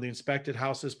 the inspected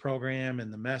houses program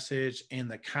and the message and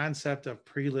the concept of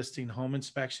pre-listing home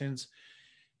inspections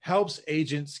helps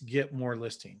agents get more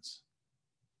listings.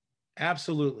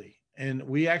 Absolutely. And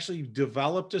we actually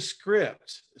developed a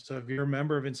script. So if you're a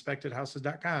member of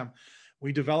inspectedhouses.com,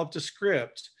 we developed a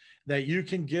script that you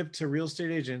can give to real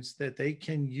estate agents that they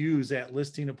can use at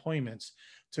listing appointments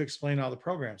to explain all the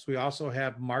programs. We also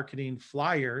have marketing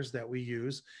flyers that we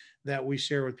use, that we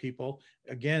share with people,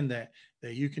 again, that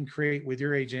you can create with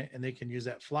your agent and they can use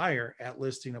that flyer at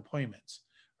listing appointments,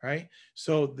 right?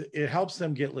 So it helps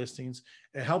them get listings.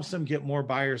 It helps them get more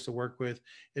buyers to work with.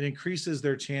 It increases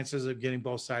their chances of getting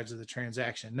both sides of the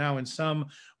transaction. Now, in some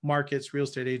markets, real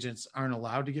estate agents aren't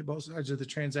allowed to get both sides of the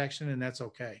transaction, and that's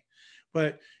okay.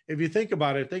 But if you think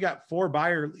about it, if they got 4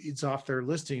 buyer leads off their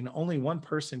listing, only one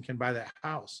person can buy that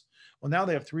house. Well, now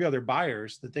they have 3 other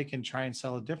buyers that they can try and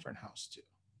sell a different house to.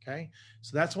 Okay.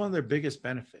 So that's one of their biggest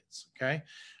benefits. Okay.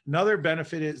 Another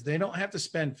benefit is they don't have to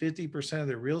spend 50% of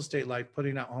their real estate life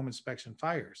putting out home inspection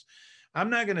fires.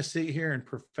 I'm not going to sit here and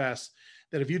profess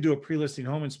that if you do a pre-listing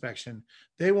home inspection,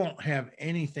 they won't have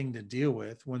anything to deal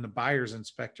with when the buyer's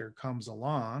inspector comes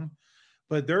along,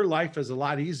 but their life is a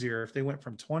lot easier if they went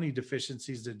from 20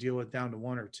 deficiencies to deal with down to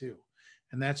 1 or 2.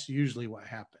 And that's usually what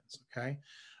happens. Okay.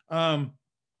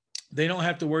 They don't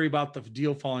have to worry about the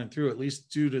deal falling through, at least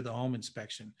due to the home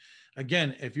inspection.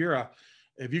 Again, if you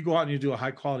go out and you do a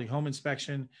high quality home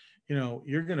inspection,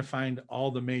 you're going to find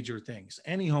all the major things.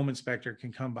 Any home inspector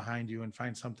can come behind you and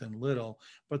find something little,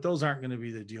 but those aren't going to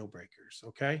be the deal breakers.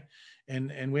 Okay.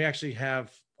 And we actually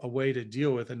have a way to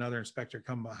deal with another inspector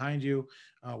come behind you,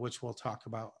 which we'll talk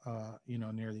about,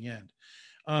 near the end.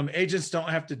 Agents don't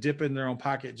have to dip in their own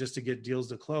pocket just to get deals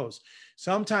to close.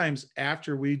 Sometimes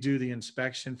after we do the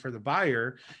inspection for the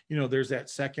buyer, there's that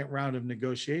second round of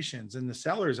negotiations and the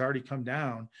seller's already come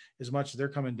down as much as they're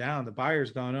coming down. The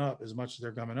buyer's gone up as much as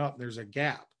they're coming up. There's a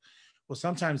gap. Well,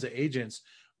 sometimes the agents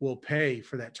will pay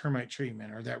for that termite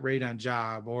treatment or that radon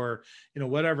job, or,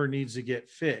 whatever needs to get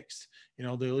fixed.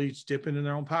 They'll each dip into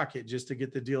their own pocket just to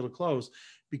get the deal to close,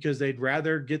 because they'd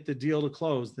rather get the deal to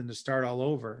close than to start all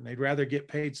over. And they'd rather get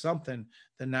paid something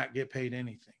than not get paid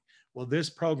anything. Well, this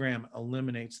program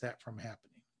eliminates that from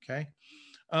happening. Okay.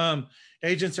 Um,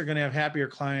 Agents are going to have happier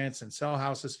clients and sell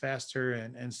houses faster,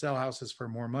 and sell houses for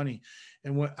more money.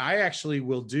 And what I actually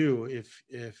will do,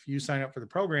 if you sign up for the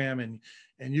program and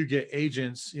you get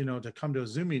agents, to come to a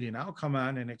Zoom meeting, I'll come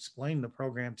on and explain the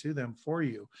program to them for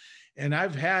you. And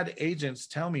I've had agents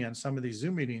tell me on some of these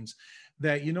Zoom meetings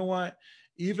that, what,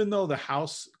 even though the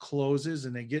house closes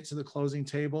and they get to the closing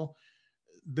table,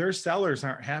 their sellers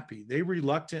aren't happy. They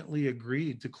reluctantly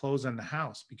agreed to close on the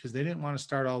house because they didn't want to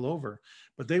start all over,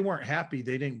 but they weren't happy.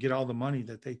 They didn't get all the money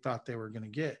that they thought they were going to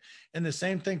get. And the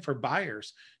same thing for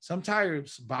buyers.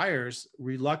 Sometimes buyers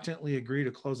reluctantly agree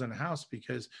to close on a house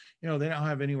because, they don't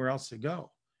have anywhere else to go.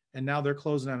 And now they're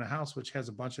closing on a house, which has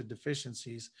a bunch of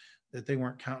deficiencies that they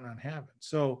weren't counting on having.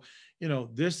 So,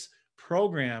 this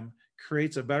program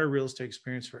creates a better real estate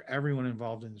experience for everyone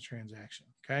involved in the transaction.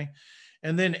 Okay.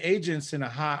 And then agents in a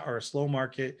hot or a slow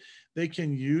market, they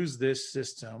can use this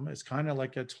system. It's kind of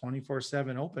like a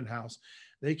 24/7 open house.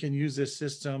 They can use this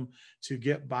system to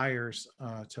get buyers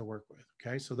to work with.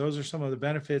 Okay. So those are some of the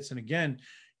benefits. And again,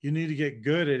 you need to get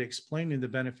good at explaining the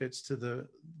benefits to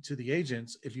the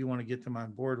agents if you want to get them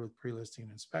on board with pre-listing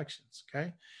inspections.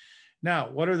 Okay. Now,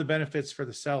 what are the benefits for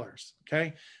the sellers?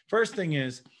 Okay. First thing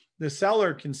is the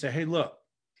seller can say, hey, look,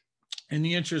 in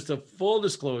the interest of full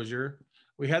disclosure,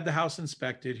 we had the house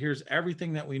inspected. Here's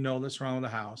everything that we know that's wrong with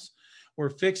the house.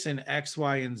 We're fixing X,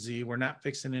 Y, and Z. We're not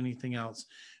fixing anything else.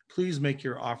 Please make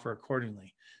your offer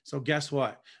accordingly. So guess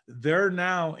what? They're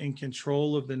now in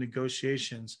control of the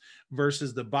negotiations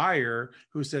versus the buyer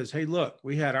who says, hey, look,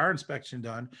 we had our inspection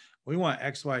done. We want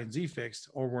X, Y, and Z fixed,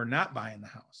 or we're not buying the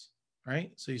house.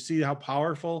 Right? So you see how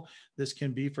powerful this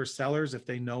can be for sellers if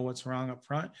they know what's wrong up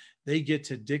front. They get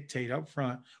to dictate up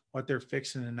front what they're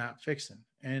fixing and not fixing.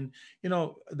 And,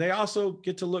 they also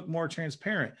get to look more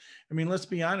transparent. I mean, let's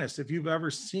be honest. If you've ever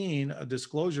seen a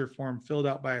disclosure form filled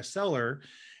out by a seller,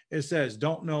 it says,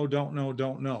 don't know, don't know,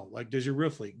 don't know. Like, does your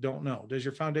roof leak? Don't know. Does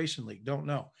your foundation leak? Don't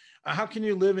know. How can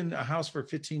you live in a house for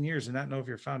 15 years and not know if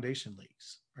your foundation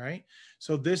leaks? Right?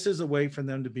 So this is a way for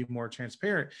them to be more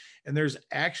transparent. And there's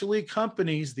actually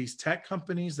companies, these tech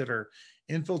companies that are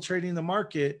infiltrating the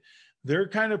market, they're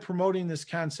kind of promoting this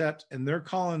concept and they're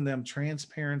calling them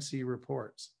transparency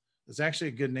reports. There's actually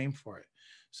a good name for it.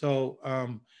 So,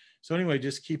 anyway,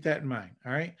 just keep that in mind.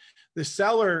 All right. The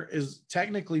seller is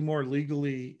technically more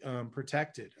legally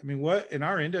protected. I mean, what in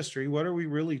our industry, what are we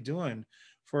really doing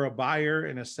for a buyer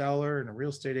and a seller and a real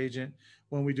estate agent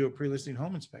when we do a pre-listing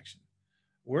home inspection?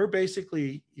 We're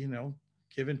basically,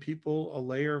 giving people a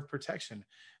layer of protection.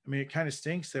 I mean, it kind of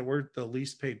stinks that we're the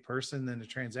least paid person in the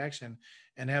transaction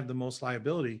and have the most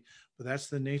liability, but that's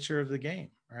the nature of the game,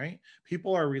 right?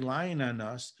 People are relying on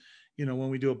us, when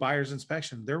we do a buyer's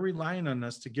inspection, they're relying on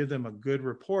us to give them a good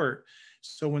report.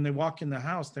 So when they walk in the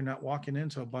house, they're not walking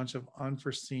into a bunch of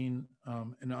unforeseen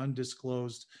and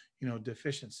undisclosed,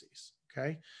 deficiencies.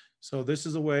 Okay. So this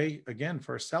is a way, again,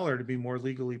 for a seller to be more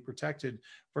legally protected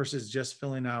versus just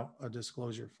filling out a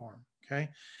disclosure form. Okay.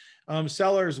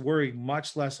 Sellers worry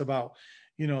much less about,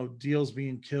 deals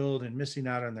being killed and missing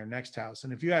out on their next house.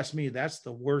 And if you ask me, that's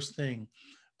the worst thing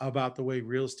about the way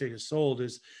real estate is sold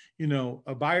is,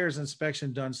 a buyer's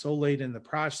inspection done so late in the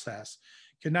process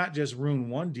could not just ruin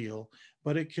one deal,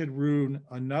 but it could ruin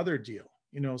another deal.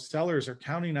 Sellers are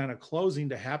counting on a closing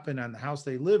to happen on the house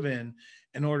they live in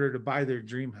order to buy their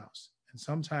dream house. And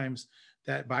sometimes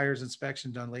that buyer's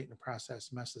inspection done late in the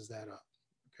process messes that up.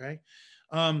 Okay.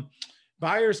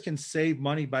 Buyers can save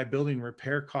money by building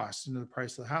repair costs into the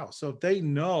price of the house. So if they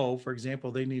know, for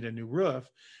example, they need a new roof,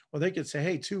 well, they could say,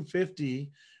 hey, $250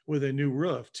 with a new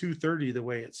roof, $230 the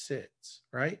way it sits,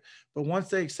 right? But once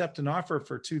they accept an offer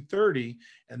for $230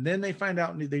 and then they find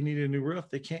out they need a new roof,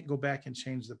 they can't go back and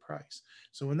change the price.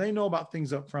 So when they know about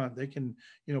things up front, they can,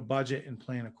 budget and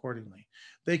plan accordingly.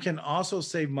 They can also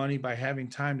save money by having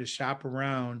time to shop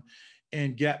around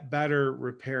and get better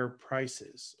repair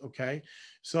prices. Okay.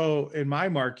 So in my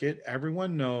market,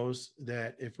 everyone knows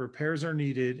that if repairs are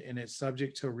needed and it's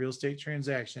subject to a real estate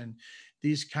transaction,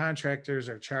 these contractors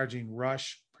are charging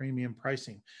rush premium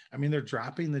pricing. I mean, they're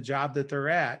dropping the job that they're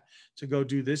at to go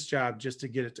do this job just to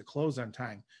get it to close on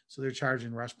time. So they're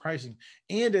charging rush pricing,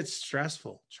 and it's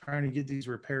stressful trying to get these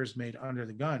repairs made under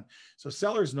the gun. So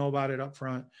sellers know about it up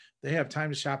front. They have time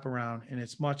to shop around, and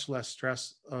it's much less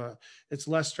stress. It's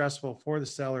less stressful for the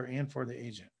seller and for the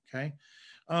agent. Okay.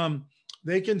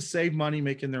 they can save money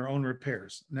making their own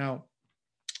repairs. Now,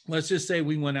 let's just say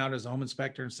we went out as a home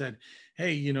inspector and said,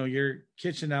 hey, your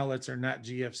kitchen outlets are not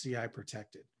GFCI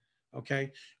protected.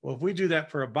 Okay. Well, if we do that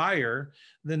for a buyer,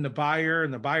 then the buyer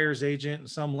and the buyer's agent and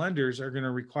some lenders are going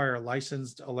to require a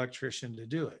licensed electrician to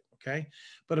do it. Okay.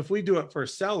 But if we do it for a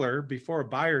seller before a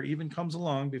buyer even comes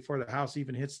along, before the house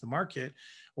even hits the market,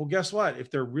 well, guess what? If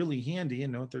they're really handy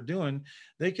and know what they're doing,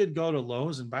 they could go to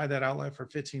Lowe's and buy that outlet for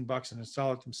 $15 and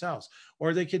install it themselves.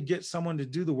 Or they could get someone to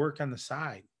do the work on the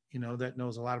side, that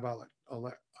knows a lot about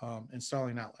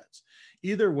installing outlets.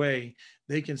 Either way,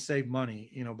 they can save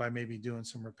money, by maybe doing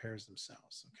some repairs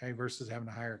themselves, okay, versus having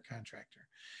to hire a contractor.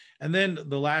 And then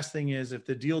the last thing is, if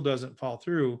the deal doesn't fall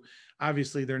through,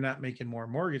 obviously they're not making more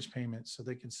mortgage payments, so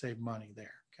they can save money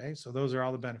there, okay? So those are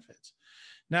all the benefits.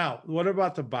 Now, what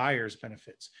about the buyer's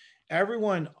benefits?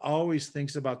 Everyone always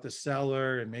thinks about the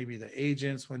seller and maybe the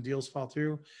agents when deals fall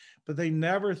through, but they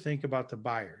never think about the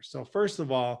buyer. So first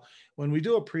of all, when we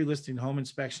do a pre-listing home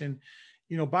inspection,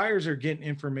 buyers are getting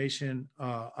information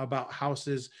about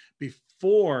houses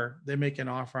before they make an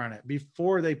offer on it,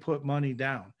 before they put money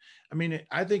down. I mean,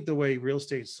 I think the way real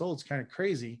estate is sold is kind of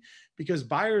crazy, because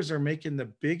buyers are making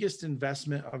the biggest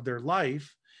investment of their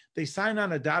life. They sign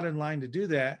on a dotted line to do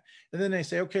that. And then they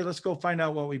say, okay, let's go find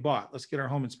out what we bought. Let's get our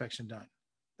home inspection done.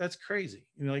 That's crazy.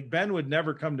 Like Ben would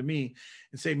never come to me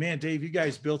and say, man, Dave, you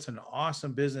guys built an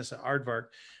awesome business at Aardvark.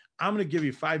 I'm going to give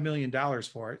you $5 million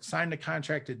for it, sign the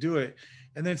contract to do it,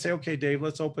 and then say, okay, Dave,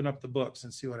 let's open up the books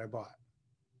and see what I bought.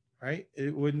 Right?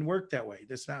 It wouldn't work that way.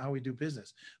 That's not how we do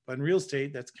business. But in real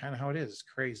estate, that's kind of how it is. It's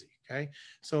crazy. Okay.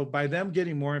 So by them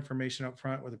getting more information up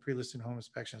front with a pre-listing home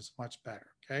inspection, is much better.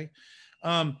 Okay.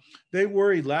 They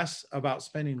worry less about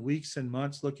spending weeks and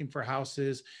months looking for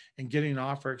houses and getting an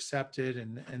offer accepted,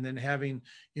 and then having,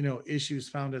 issues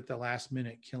found at the last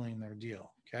minute killing their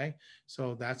deal. Okay.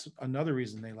 So that's another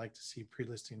reason they like to see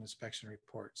pre-listing inspection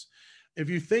reports. If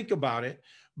you think about it,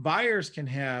 buyers can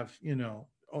have,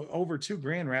 over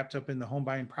 $2,000 wrapped up in the home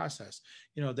buying process.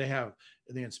 They have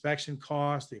the inspection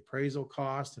cost, the appraisal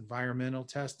cost, environmental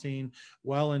testing,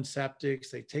 well and septics.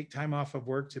 They take time off of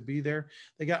work to be there.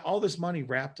 They got all this money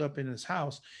wrapped up in this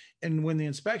house. And when the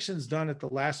inspection's done at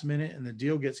the last minute and the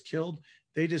deal gets killed,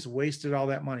 they just wasted all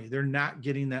that money. They're not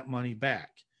getting that money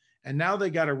back. And now they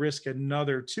got to risk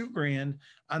another $2,000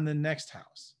 on the next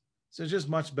house. So it's just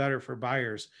much better for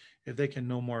buyers if they can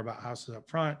know more about houses up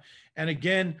front. And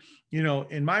again,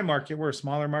 in my market, we're a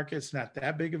smaller market. It's not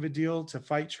that big of a deal to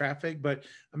fight traffic, but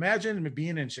imagine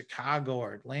being in Chicago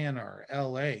or Atlanta or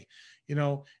LA,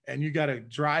 and you got to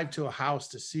drive to a house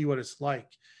to see what it's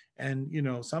like. And,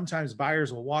 sometimes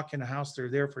buyers will walk in a house, they're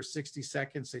there for 60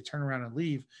 seconds, they turn around and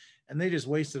leave, and they just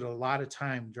wasted a lot of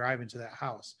time driving to that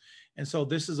house. And so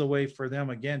this is a way for them,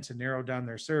 again, to narrow down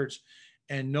their search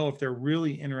and know if they're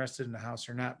really interested in the house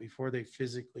or not before they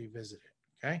physically visit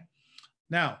it. Okay.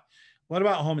 Now, what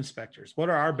about home inspectors? What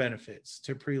are our benefits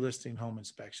to pre-listing home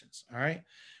inspections? All right.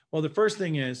 Well, the first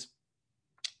thing is,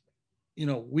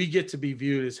 we get to be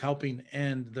viewed as helping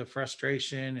end the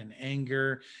frustration and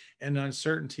anger and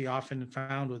uncertainty often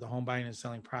found with the home buying and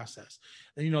selling process.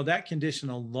 And, that condition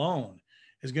alone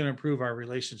is going to improve our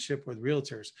relationship with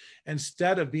realtors.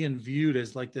 Instead of being viewed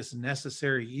as like this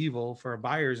necessary evil for a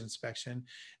buyer's inspection,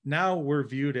 now we're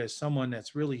viewed as someone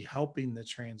that's really helping the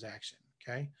transaction.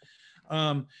 Okay.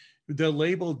 The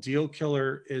label deal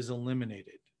killer is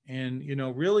eliminated. And,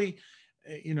 really,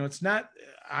 it's not,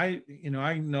 I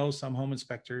know some home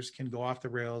inspectors can go off the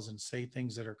rails and say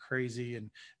things that are crazy and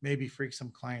maybe freak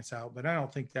some clients out, but I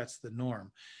don't think that's the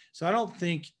norm. So I don't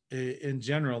think in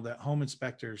general that home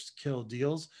inspectors kill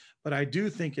deals, but I do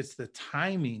think it's the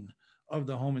timing of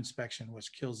the home inspection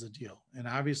which kills the deal. And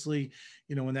obviously,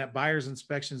 when that buyer's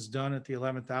inspection is done at the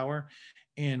 11th hour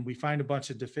and we find a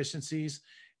bunch of deficiencies,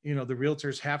 the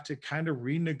realtors have to kind of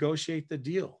renegotiate the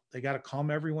deal. They got to calm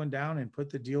everyone down and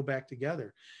put the deal back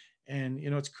together. And,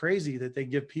 it's crazy that they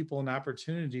give people an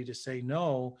opportunity to say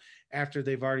no after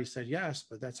they've already said yes,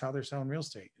 but that's how they're selling real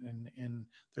estate. And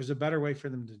there's a better way for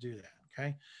them to do that.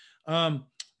 Okay.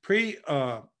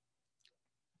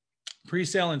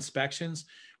 Pre-sale inspections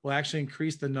will actually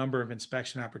increase the number of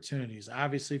inspection opportunities.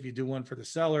 Obviously, if you do one for the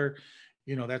seller,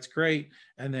 that's great.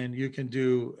 And then you can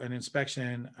do an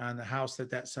inspection on the house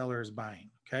that seller is buying.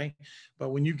 Okay. But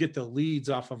when you get the leads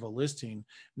off of a listing,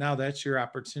 now that's your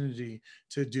opportunity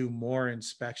to do more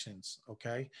inspections.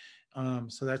 Okay.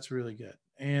 So that's really good.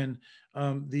 And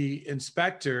the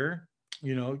inspector,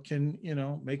 can,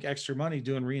 make extra money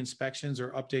doing re-inspections or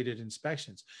updated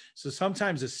inspections. So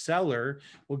sometimes a seller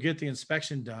will get the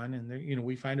inspection done and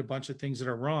we find a bunch of things that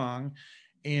are wrong.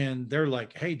 and they're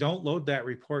like, hey, don't load that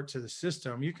report to the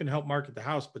system. You can help market the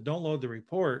house, but don't load the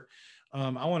report.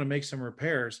 I want to make some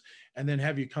repairs, and then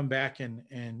have you come back and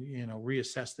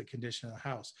reassess the condition of the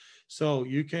house. So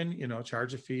you can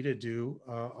charge a fee to do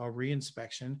a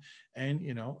reinspection, and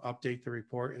update the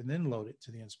report, and then load it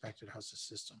to the inspected house's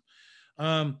system.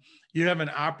 Um, you have an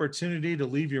opportunity to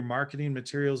leave your marketing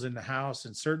materials in the house.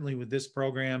 And certainly with this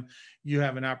program, you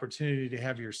have an opportunity to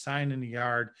have your sign in the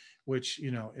yard, which,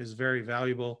 is very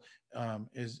valuable,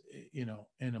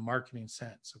 in a marketing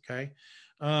sense. Okay.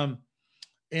 Um,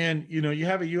 and, you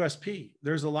have a USP.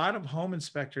 There's a lot of home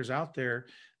inspectors out there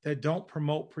that don't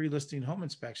promote pre-listing home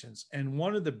inspections. And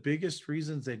one of the biggest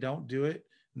reasons they don't do it,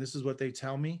 and this is what they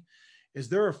tell me, is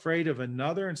they're afraid of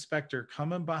another inspector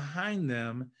coming behind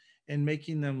them and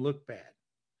making them look bad.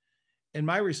 And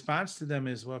my response to them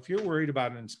is, well, if you're worried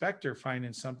about an inspector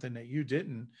finding something that you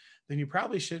didn't, then you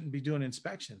probably shouldn't be doing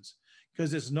inspections,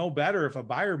 because it's no better if a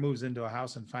buyer moves into a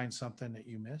house and finds something that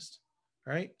you missed.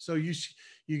 Right. So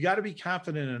you got to be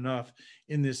confident enough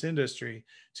in this industry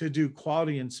to do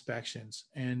quality inspections.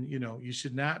 And, you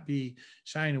should not be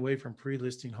shying away from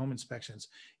pre-listing home inspections.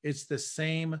 It's the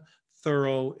same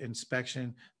thorough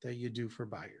inspection that you do for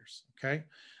buyers. Okay.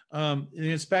 The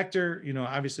inspector,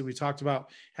 obviously we talked about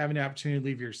having the opportunity to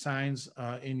leave your signs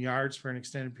in yards for an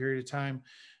extended period of time.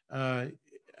 Uh,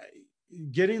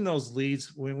 Getting those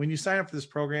leads, when you sign up for this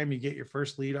program, you get your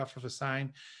first lead off of a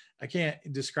sign. I can't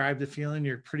describe the feeling.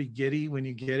 You're pretty giddy when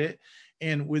you get it.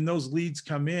 And when those leads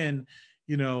come in,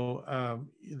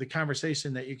 the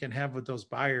conversation that you can have with those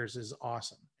buyers is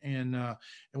awesome. And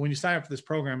when you sign up for this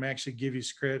program, I actually give you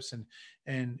scripts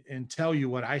and tell you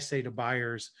what I say to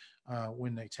buyers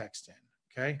when they text in.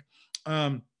 Okay.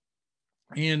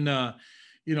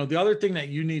 The other thing that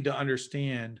you need to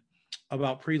understand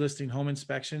about pre-listing home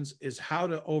inspections is how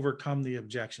to overcome the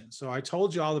objections. So I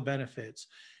told you all the benefits.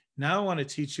 Now I want to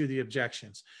teach you the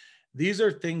objections. These are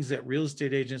things that real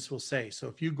estate agents will say. So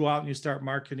if you go out and you start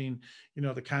marketing,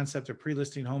 the concept of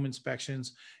pre-listing home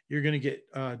inspections, you're going to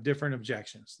get different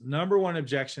objections. Number one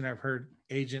objection I've heard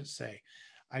agents say,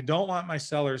 I don't want my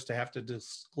sellers to have to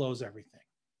disclose everything.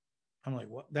 I'm like,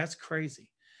 what? That's crazy.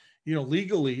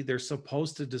 Legally, they're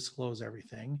supposed to disclose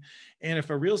everything. And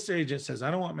if a real estate agent says, I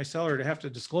don't want my seller to have to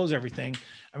disclose everything,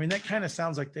 I mean, that kind of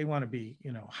sounds like they want to be,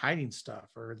 hiding stuff,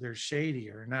 or they're shady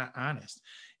or not honest.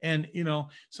 And,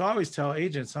 so I always tell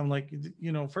agents, I'm like,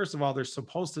 first of all, they're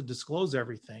supposed to disclose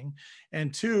everything.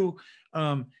 And two,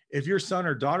 if your son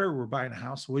or daughter were buying a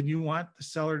house, would you want the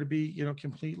seller to be,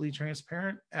 completely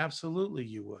transparent? Absolutely,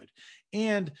 you would.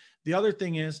 And the other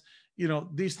thing is,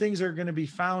 these things are going to be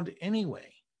found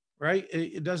anyway. Right?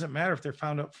 It doesn't matter if they're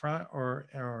found up front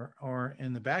or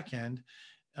in the back end.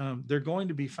 They're going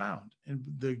to be found. And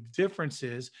the difference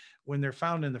is, when they're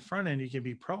found in the front end, you can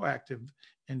be proactive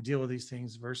and deal with these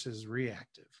things versus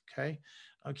reactive. Okay.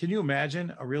 Can you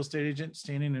imagine a real estate agent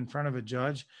standing in front of a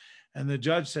judge, and the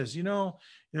judge says,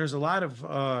 there's a lot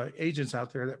of agents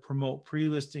out there that promote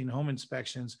pre-listing home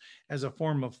inspections as a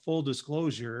form of full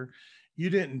disclosure. You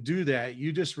didn't do that.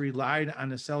 You just relied on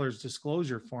the seller's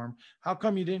disclosure form. How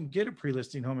come you didn't get a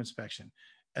pre-listing home inspection?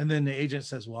 And then the agent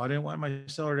says, well, I didn't want my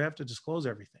seller to have to disclose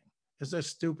everything. It's the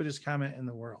stupidest comment in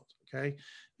the world. Okay.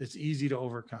 It's easy to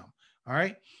overcome. All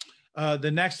right.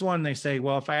 The next one, they say,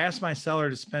 well, if I ask my seller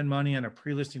to spend money on a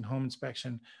pre-listing home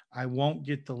inspection, I won't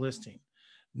get the listing.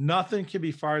 Nothing can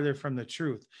be farther from the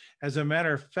truth. As a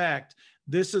matter of fact,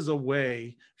 this is a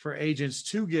way for agents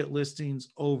to get listings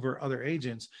over other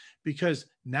agents, because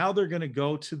now they're going to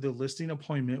go to the listing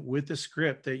appointment with the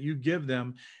script that you give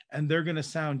them, and they're going to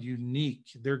sound unique.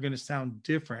 They're going to sound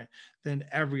different than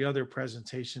every other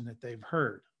presentation that they've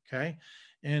heard. Okay.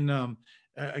 And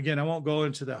again, I won't go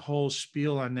into the whole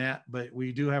spiel on that, but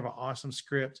we do have an awesome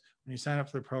script. When you sign up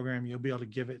for the program, you'll be able to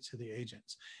give it to the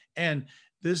agents. And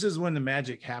this is when the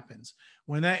magic happens.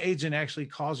 When that agent actually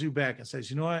calls you back and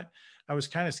says, you know what, I was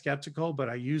kind of skeptical, but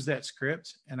I used that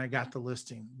script and I got the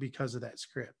listing because of that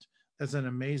script. That's an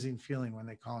amazing feeling when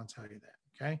they call and tell you that.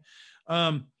 Okay.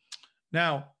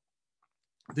 Now,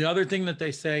 the other thing that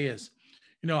they say is,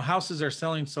 houses are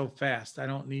selling so fast, I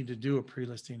don't need to do a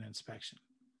pre-listing inspection.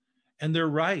 And they're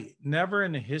right. Never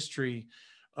in the history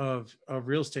of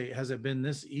real estate has it been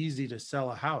this easy to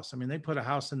sell a house. I mean, they put a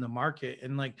house in the market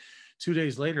and like 2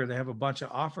 days later, they have a bunch of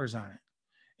offers on it.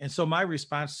 And so my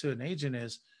response to an agent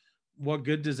is, what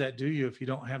good does that do you if you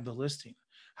don't have the listing?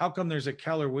 How come there's a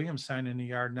Keller Williams sign in the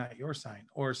yard, not your sign,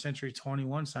 or a Century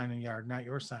 21 sign in the yard, not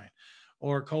your sign,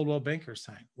 or a Coldwell Banker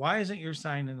sign? Why isn't your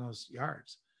sign in those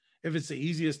yards? If it's the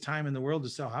easiest time in the world to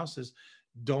sell houses,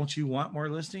 don't you want more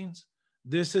listings?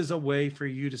 This is a way for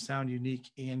you to sound unique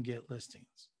and get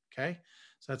listings. Okay.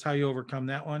 So that's how you overcome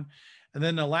that one. And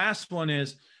then the last one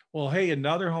is, well, hey,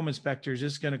 another home inspector is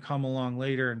just going to come along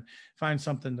later and find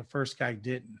something the first guy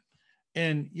didn't.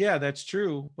 And yeah, that's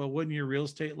true. But wouldn't your real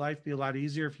estate life be a lot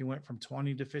easier if you went from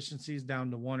 20 deficiencies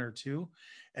down to one or two?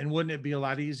 And wouldn't it be a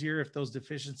lot easier if those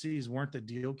deficiencies weren't the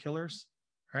deal killers?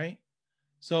 Right.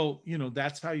 So,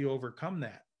 that's how you overcome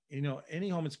that. Any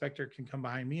home inspector can come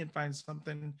behind me and find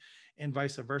something and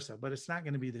vice versa, but it's not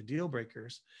going to be the deal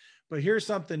breakers. But here's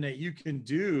something that you can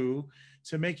do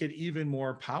to make it even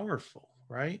more powerful,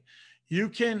 right? You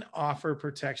can offer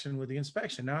protection with the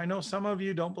inspection. Now, I know some of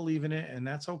you don't believe in it, and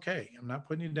that's okay. I'm not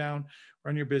putting you down.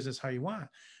 Run your business how you want.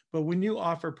 But when you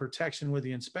offer protection with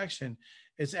the inspection,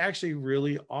 it's actually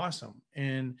really awesome.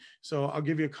 And so I'll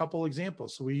give you a couple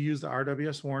examples. So we use the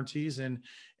RWS warranties, and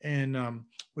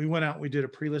we went out, we did a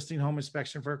pre-listing home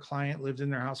inspection for a client, lived in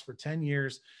their house for 10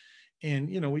 years. And,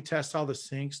 we test all the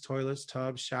sinks, toilets,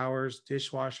 tubs, showers,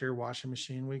 dishwasher, washing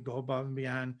machine. We go above and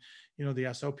beyond,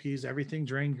 the SOPs, everything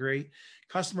drained great.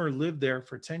 Customer lived there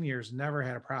for 10 years, never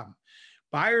had a problem.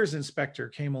 Buyer's inspector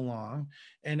came along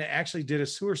and actually did a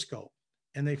sewer scope,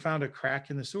 and they found a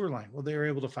crack in the sewer line. Well, they were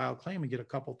able to file a claim and get a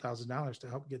couple $1,000s to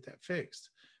help get that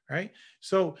fixed. Right.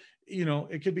 So,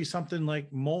 it could be something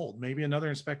like mold. Maybe another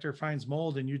inspector finds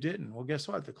mold and you didn't. Well, guess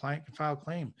what? The client can file a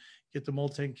claim, get the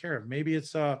mold taken care of. Maybe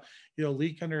it's a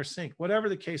leak under a sink, whatever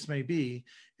the case may be.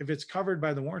 If it's covered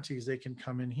by the warranties, they can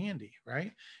come in handy.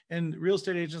 Right. And real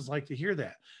estate agents like to hear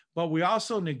that. But we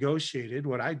also negotiated.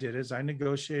 What I did is I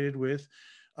negotiated with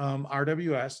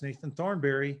RWS, Nathan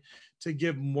Thornberry, to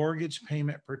give mortgage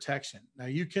payment protection. Now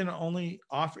you can only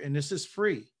offer, and this is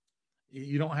free.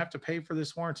 You don't have to pay for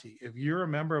this warranty. If you're a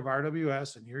member of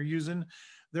RWS and you're using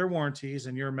their warranties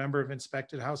and you're a member of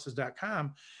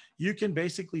inspectedhouses.com, you can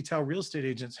basically tell real estate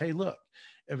agents, hey, look,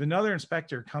 if another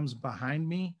inspector comes behind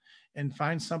me and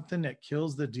finds something that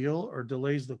kills the deal or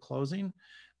delays the closing,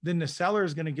 then the seller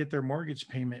is going to get their mortgage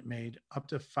payment made up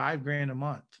to $5,000 a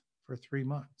month for 3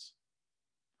 months.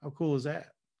 How cool is that?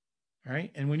 Right.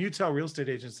 And when you tell real estate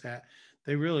agents that,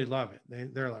 they really love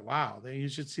it. They're like, wow, you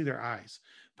should see their eyes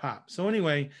pop. So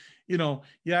anyway,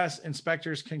 yes,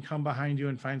 inspectors can come behind you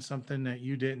and find something that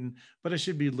you didn't, but it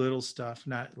should be little stuff,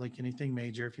 not like anything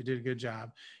major if you did a good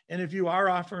job. And if you are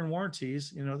offering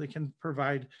warranties, they can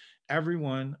provide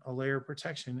everyone a layer of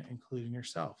protection, including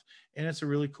yourself. And it's a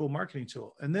really cool marketing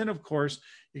tool. And then, of course,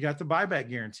 you got the buyback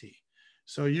guarantee.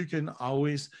 So you can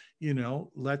always,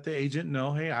 let the agent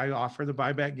know, hey, I offer the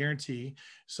buyback guarantee.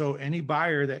 So any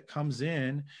buyer that comes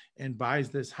in and buys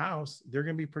this house, they're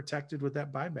going to be protected with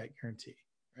that buyback guarantee,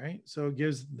 right? So it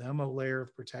gives them a layer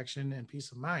of protection and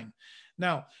peace of mind.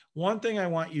 Now, one thing I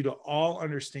want you to all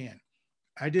understand,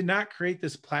 I did not create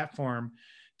this platform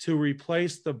to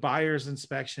replace the buyer's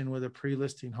inspection with a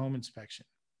pre-listing home inspection.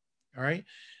 All right.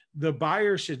 The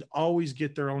buyer should always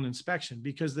get their own inspection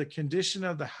because the condition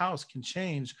of the house can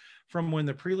change from when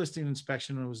the pre-listing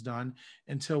inspection was done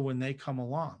until when they come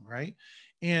along, right?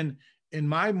 And in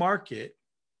my market,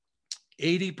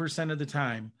 80% of the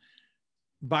time,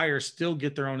 buyers still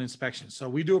get their own inspection. So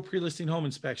we do a pre-listing home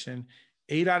inspection,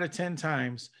 8 out of 10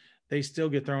 times, they still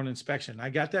get their own inspection. I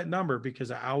got that number because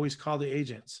I always call the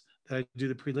agents that I do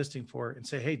the pre-listing for and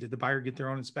say, hey, did the buyer get their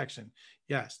own inspection?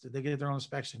 Yes. Did they get their own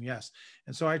inspection? Yes.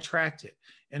 And so I tracked it.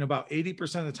 And about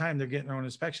 80% of the time, they're getting their own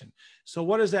inspection. So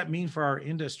what does that mean for our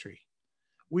industry?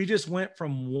 We just went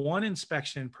from 1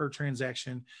 inspection per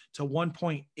transaction to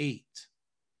 1.8.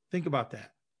 Think about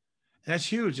that. That's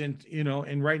huge. And,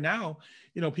 and right now,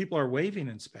 people are waiving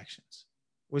inspections,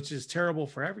 which is terrible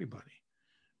for everybody.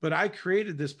 But I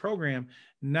created this program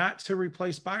not to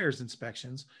replace buyer's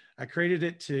inspections. I created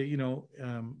it to,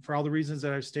 for all the reasons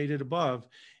that I've stated above.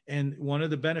 And one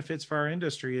of the benefits for our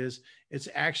industry is it's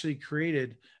actually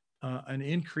created an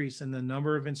increase in the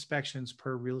number of inspections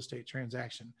per real estate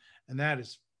transaction. And that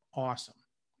is awesome.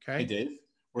 Okay. Hey, Dave,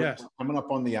 we're coming up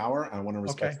on the hour. I want to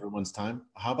respect everyone's time.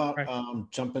 How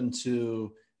about jumping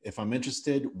to, if I'm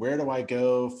interested, where do I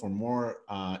go for more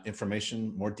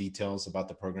information, more details about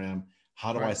the program?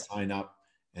 How do I sign up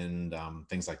and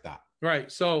things like that?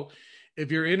 Right. So if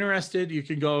you're interested, you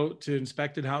can go to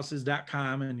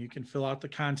inspectedhouses.com and you can fill out the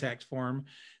contact form.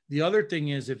 The other thing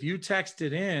is if you text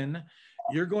it in,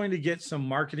 you're going to get some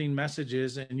marketing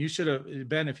messages. And you should have,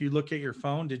 Ben, if you look at your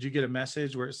phone, did you get a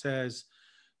message where it says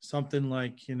something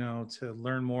like, to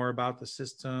learn more about the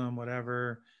system,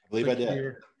 whatever? I believe I did.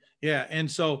 Here. Yeah. And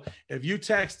so if you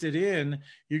text it in,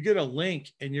 you get a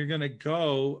link and you're going to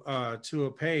go to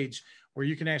a page where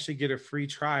you can actually get a free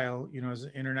trial, as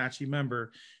an InterNACHI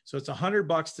member. So it's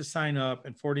 $100 to sign up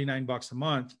and $49 a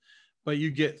month, but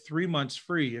you get 3 months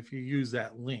free if you use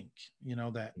that link,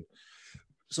 that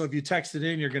So if you text it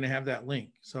in, you're going to have that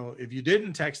link. So if you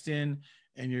didn't text in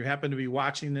and you happen to be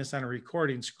watching this on a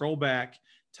recording, scroll back,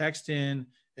 text in,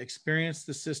 experience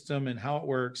the system and how it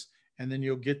works, and then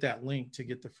you'll get that link to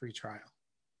get the free trial.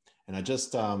 And I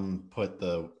just put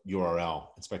the URL,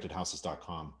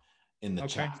 inspectedhouses.com, in the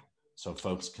chat, so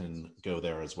folks can go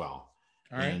there as well.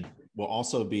 All right. And we'll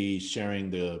also be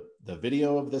sharing the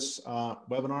video of this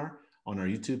webinar on our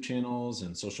YouTube channels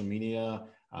and social media.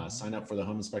 Sign up for the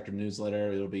Home Inspector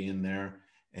newsletter. It'll be in there.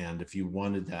 And if you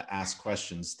wanted to ask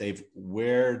questions, Dave,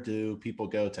 where do people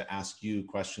go to ask you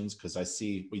questions? Because I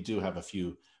see we do have a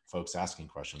few folks asking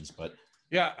questions, but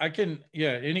yeah, I can.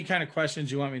 Yeah, any kind of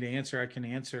questions you want me to answer, I can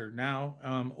answer now.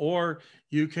 Or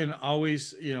you can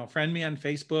always, friend me on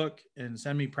Facebook and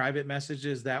send me private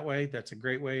messages that way. That's a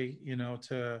great way,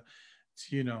 to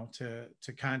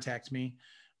contact me.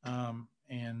 And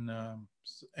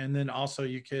then also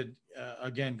you could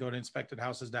again go to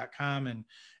inspectedhouses.com and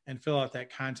fill out that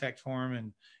contact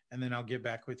form, and then I'll get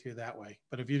back with you that way.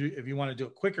 But if you want to do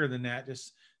it quicker than that,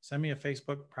 just send me a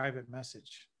Facebook private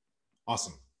message.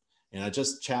 Awesome. And I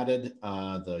just chatted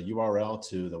the URL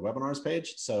to the webinars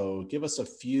page. So give us a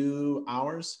few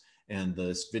hours and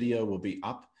this video will be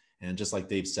up. And just like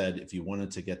Dave said, if you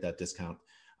wanted to get that discount,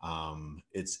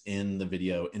 it's in the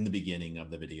video, in the beginning of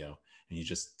the video. And you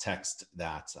just text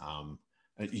that,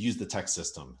 use the text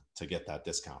system to get that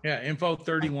discount. Yeah, info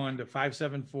 31 to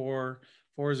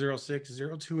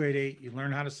 574-406-0288. You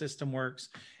learn how the system works,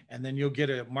 and then you'll get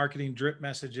a marketing drip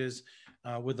messages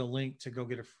with a link to go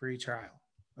get a free trial.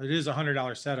 It is a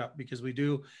 $100 setup because we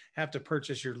do have to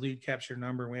purchase your lead capture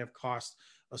number and we have costs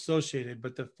associated,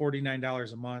 but the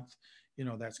 $49 a month,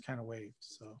 that's kind of waived.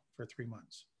 So for 3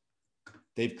 months.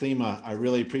 Dave Klima, I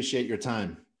really appreciate your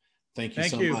time. Thank you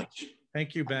so much.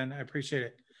 Thank you, Ben. I appreciate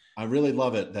it. I really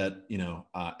love it that,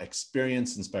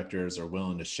 experienced inspectors are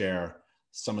willing to share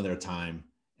some of their time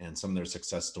and some of their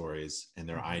success stories and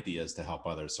their ideas to help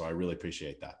others. So I really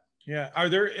appreciate that. Yeah. Are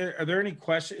there any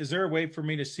questions? Is there a way for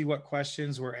me to see what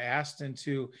questions were asked and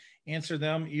to answer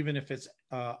them, even if it's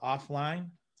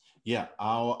offline? Yeah,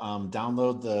 I'll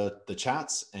download the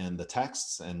chats and the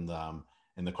texts and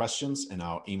the questions, and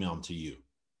I'll email them to you.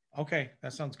 Okay,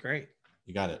 that sounds great.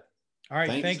 You got it. All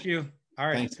right. Thank you. All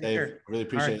right. Thanks, Dave. I really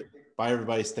appreciate it. Bye,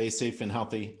 everybody. Stay safe and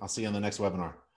healthy. I'll see you on the next webinar.